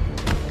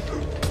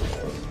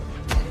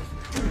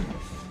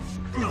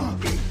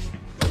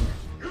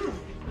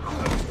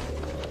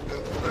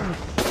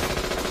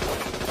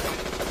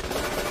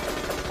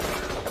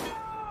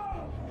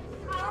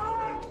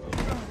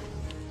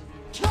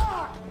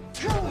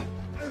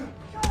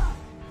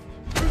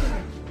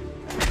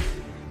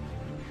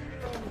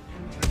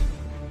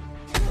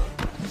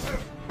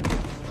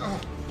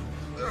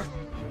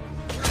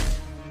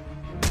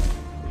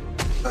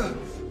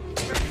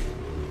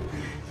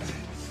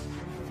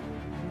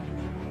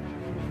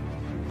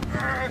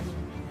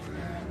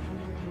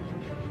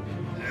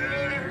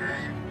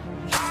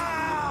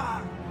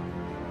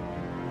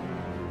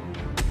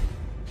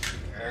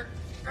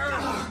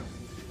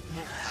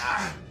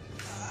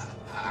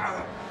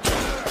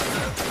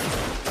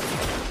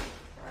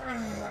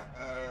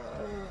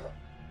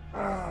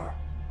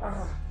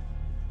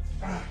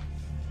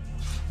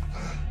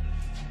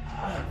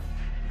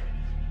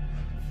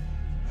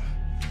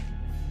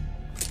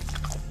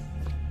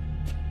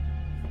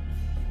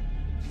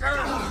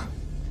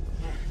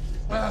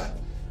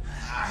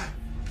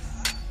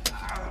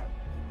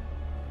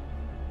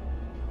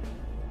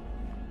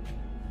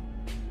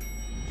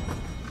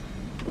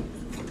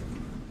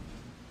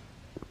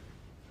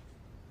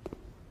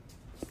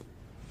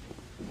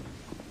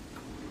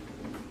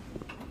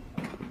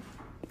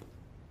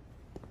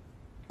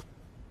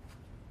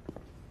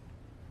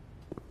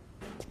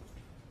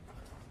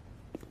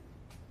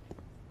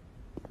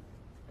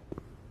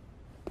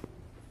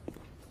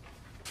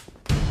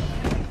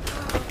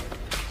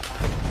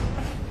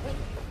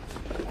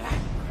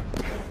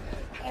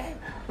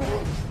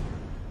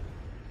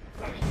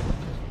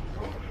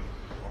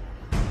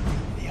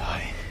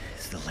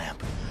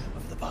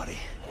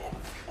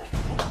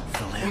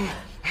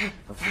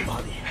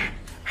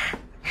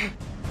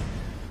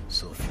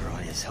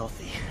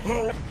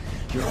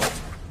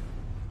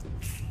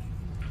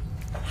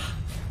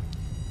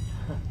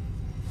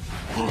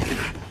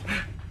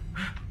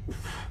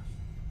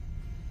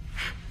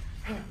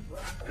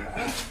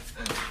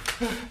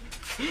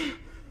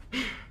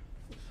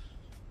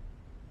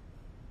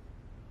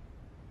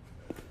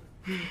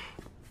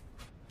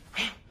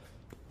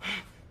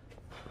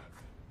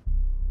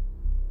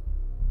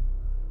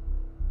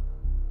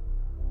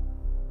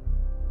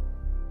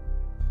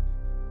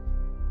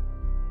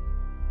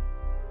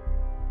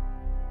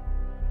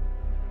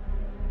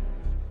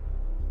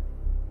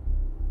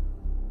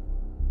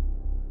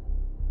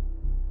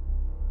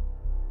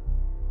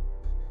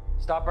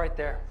 Stop right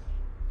there.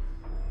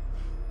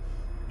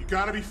 You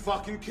gotta be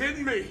fucking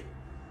kidding me!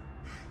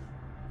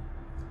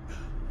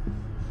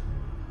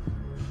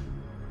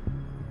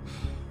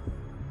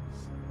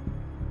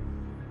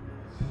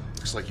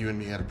 Looks like you and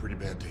me had a pretty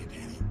bad day,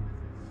 Danny.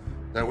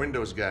 That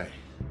Windows guy.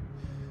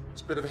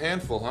 It's a bit of a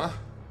handful, huh?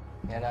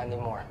 Yeah, not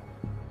anymore.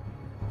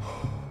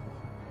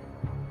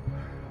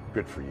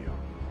 Good for you.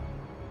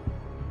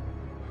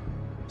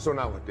 So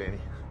now what, Danny?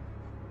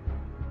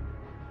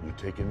 You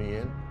taking me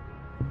in?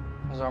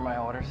 Those are my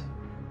orders.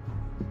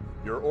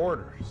 Your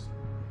orders?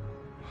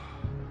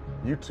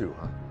 You too,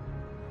 huh?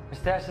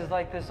 Mustaches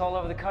like this all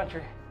over the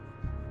country.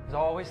 There's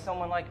always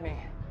someone like me.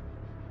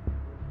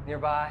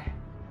 Nearby,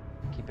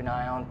 keep an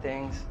eye on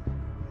things.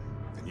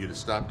 And you'd have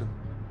stopped him?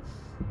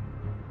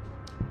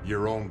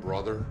 Your own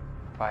brother?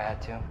 If I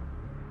had to.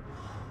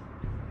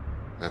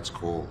 That's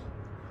cool.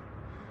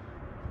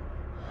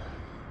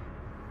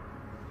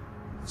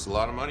 It's a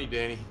lot of money,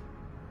 Danny.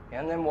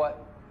 And then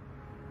what?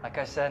 Like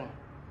I said,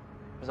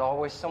 there's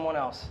always someone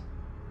else.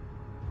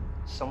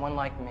 Someone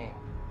like me.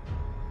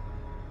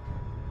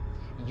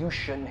 You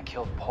shouldn't have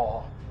killed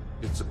Paul.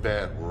 It's a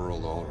bad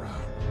world all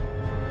around.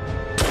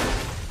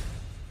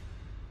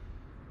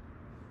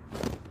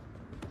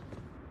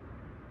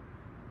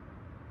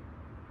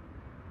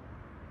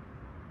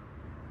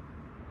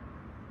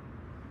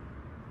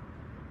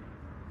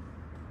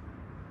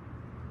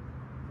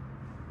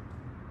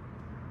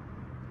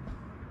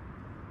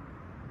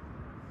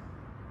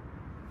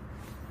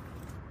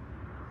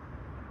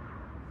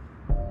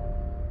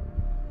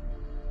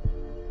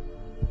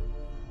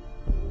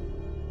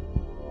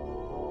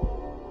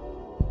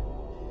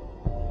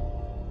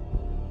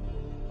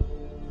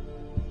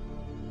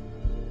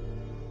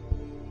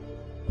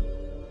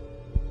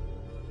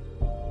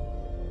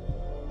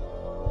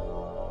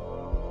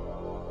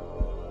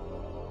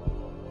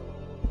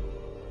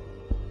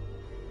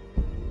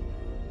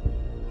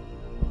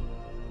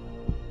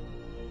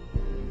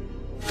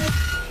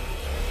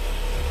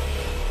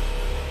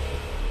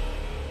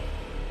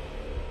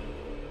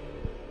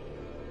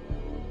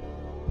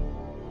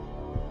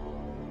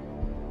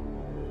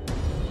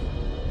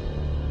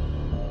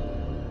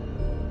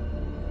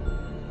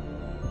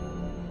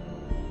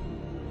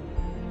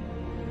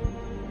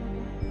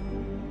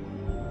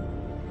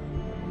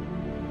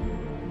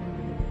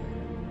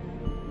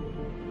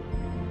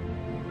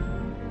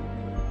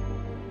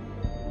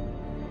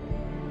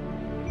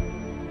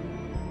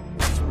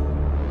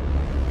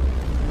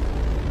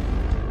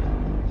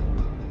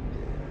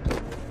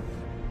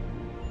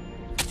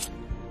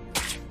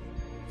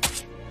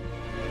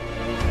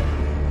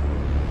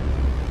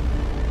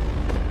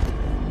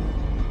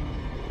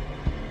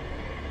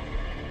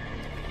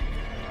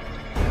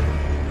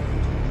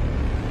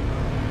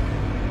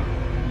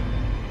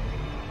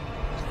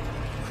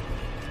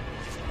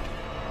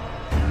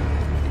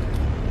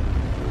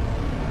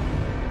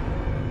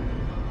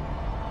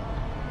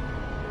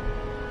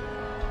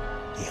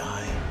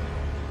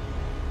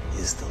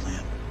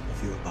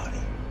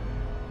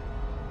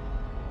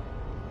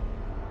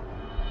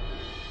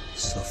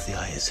 So if the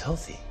eye is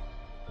healthy,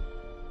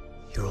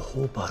 your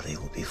whole body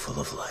will be full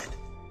of light.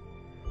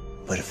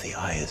 But if the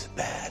eye is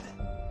bad,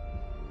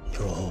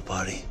 your whole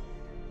body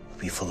will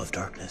be full of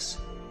darkness.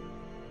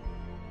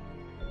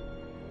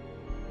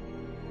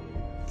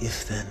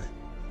 If then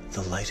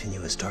the light in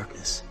you is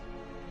darkness,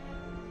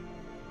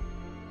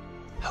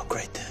 how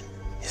great then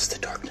is the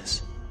darkness?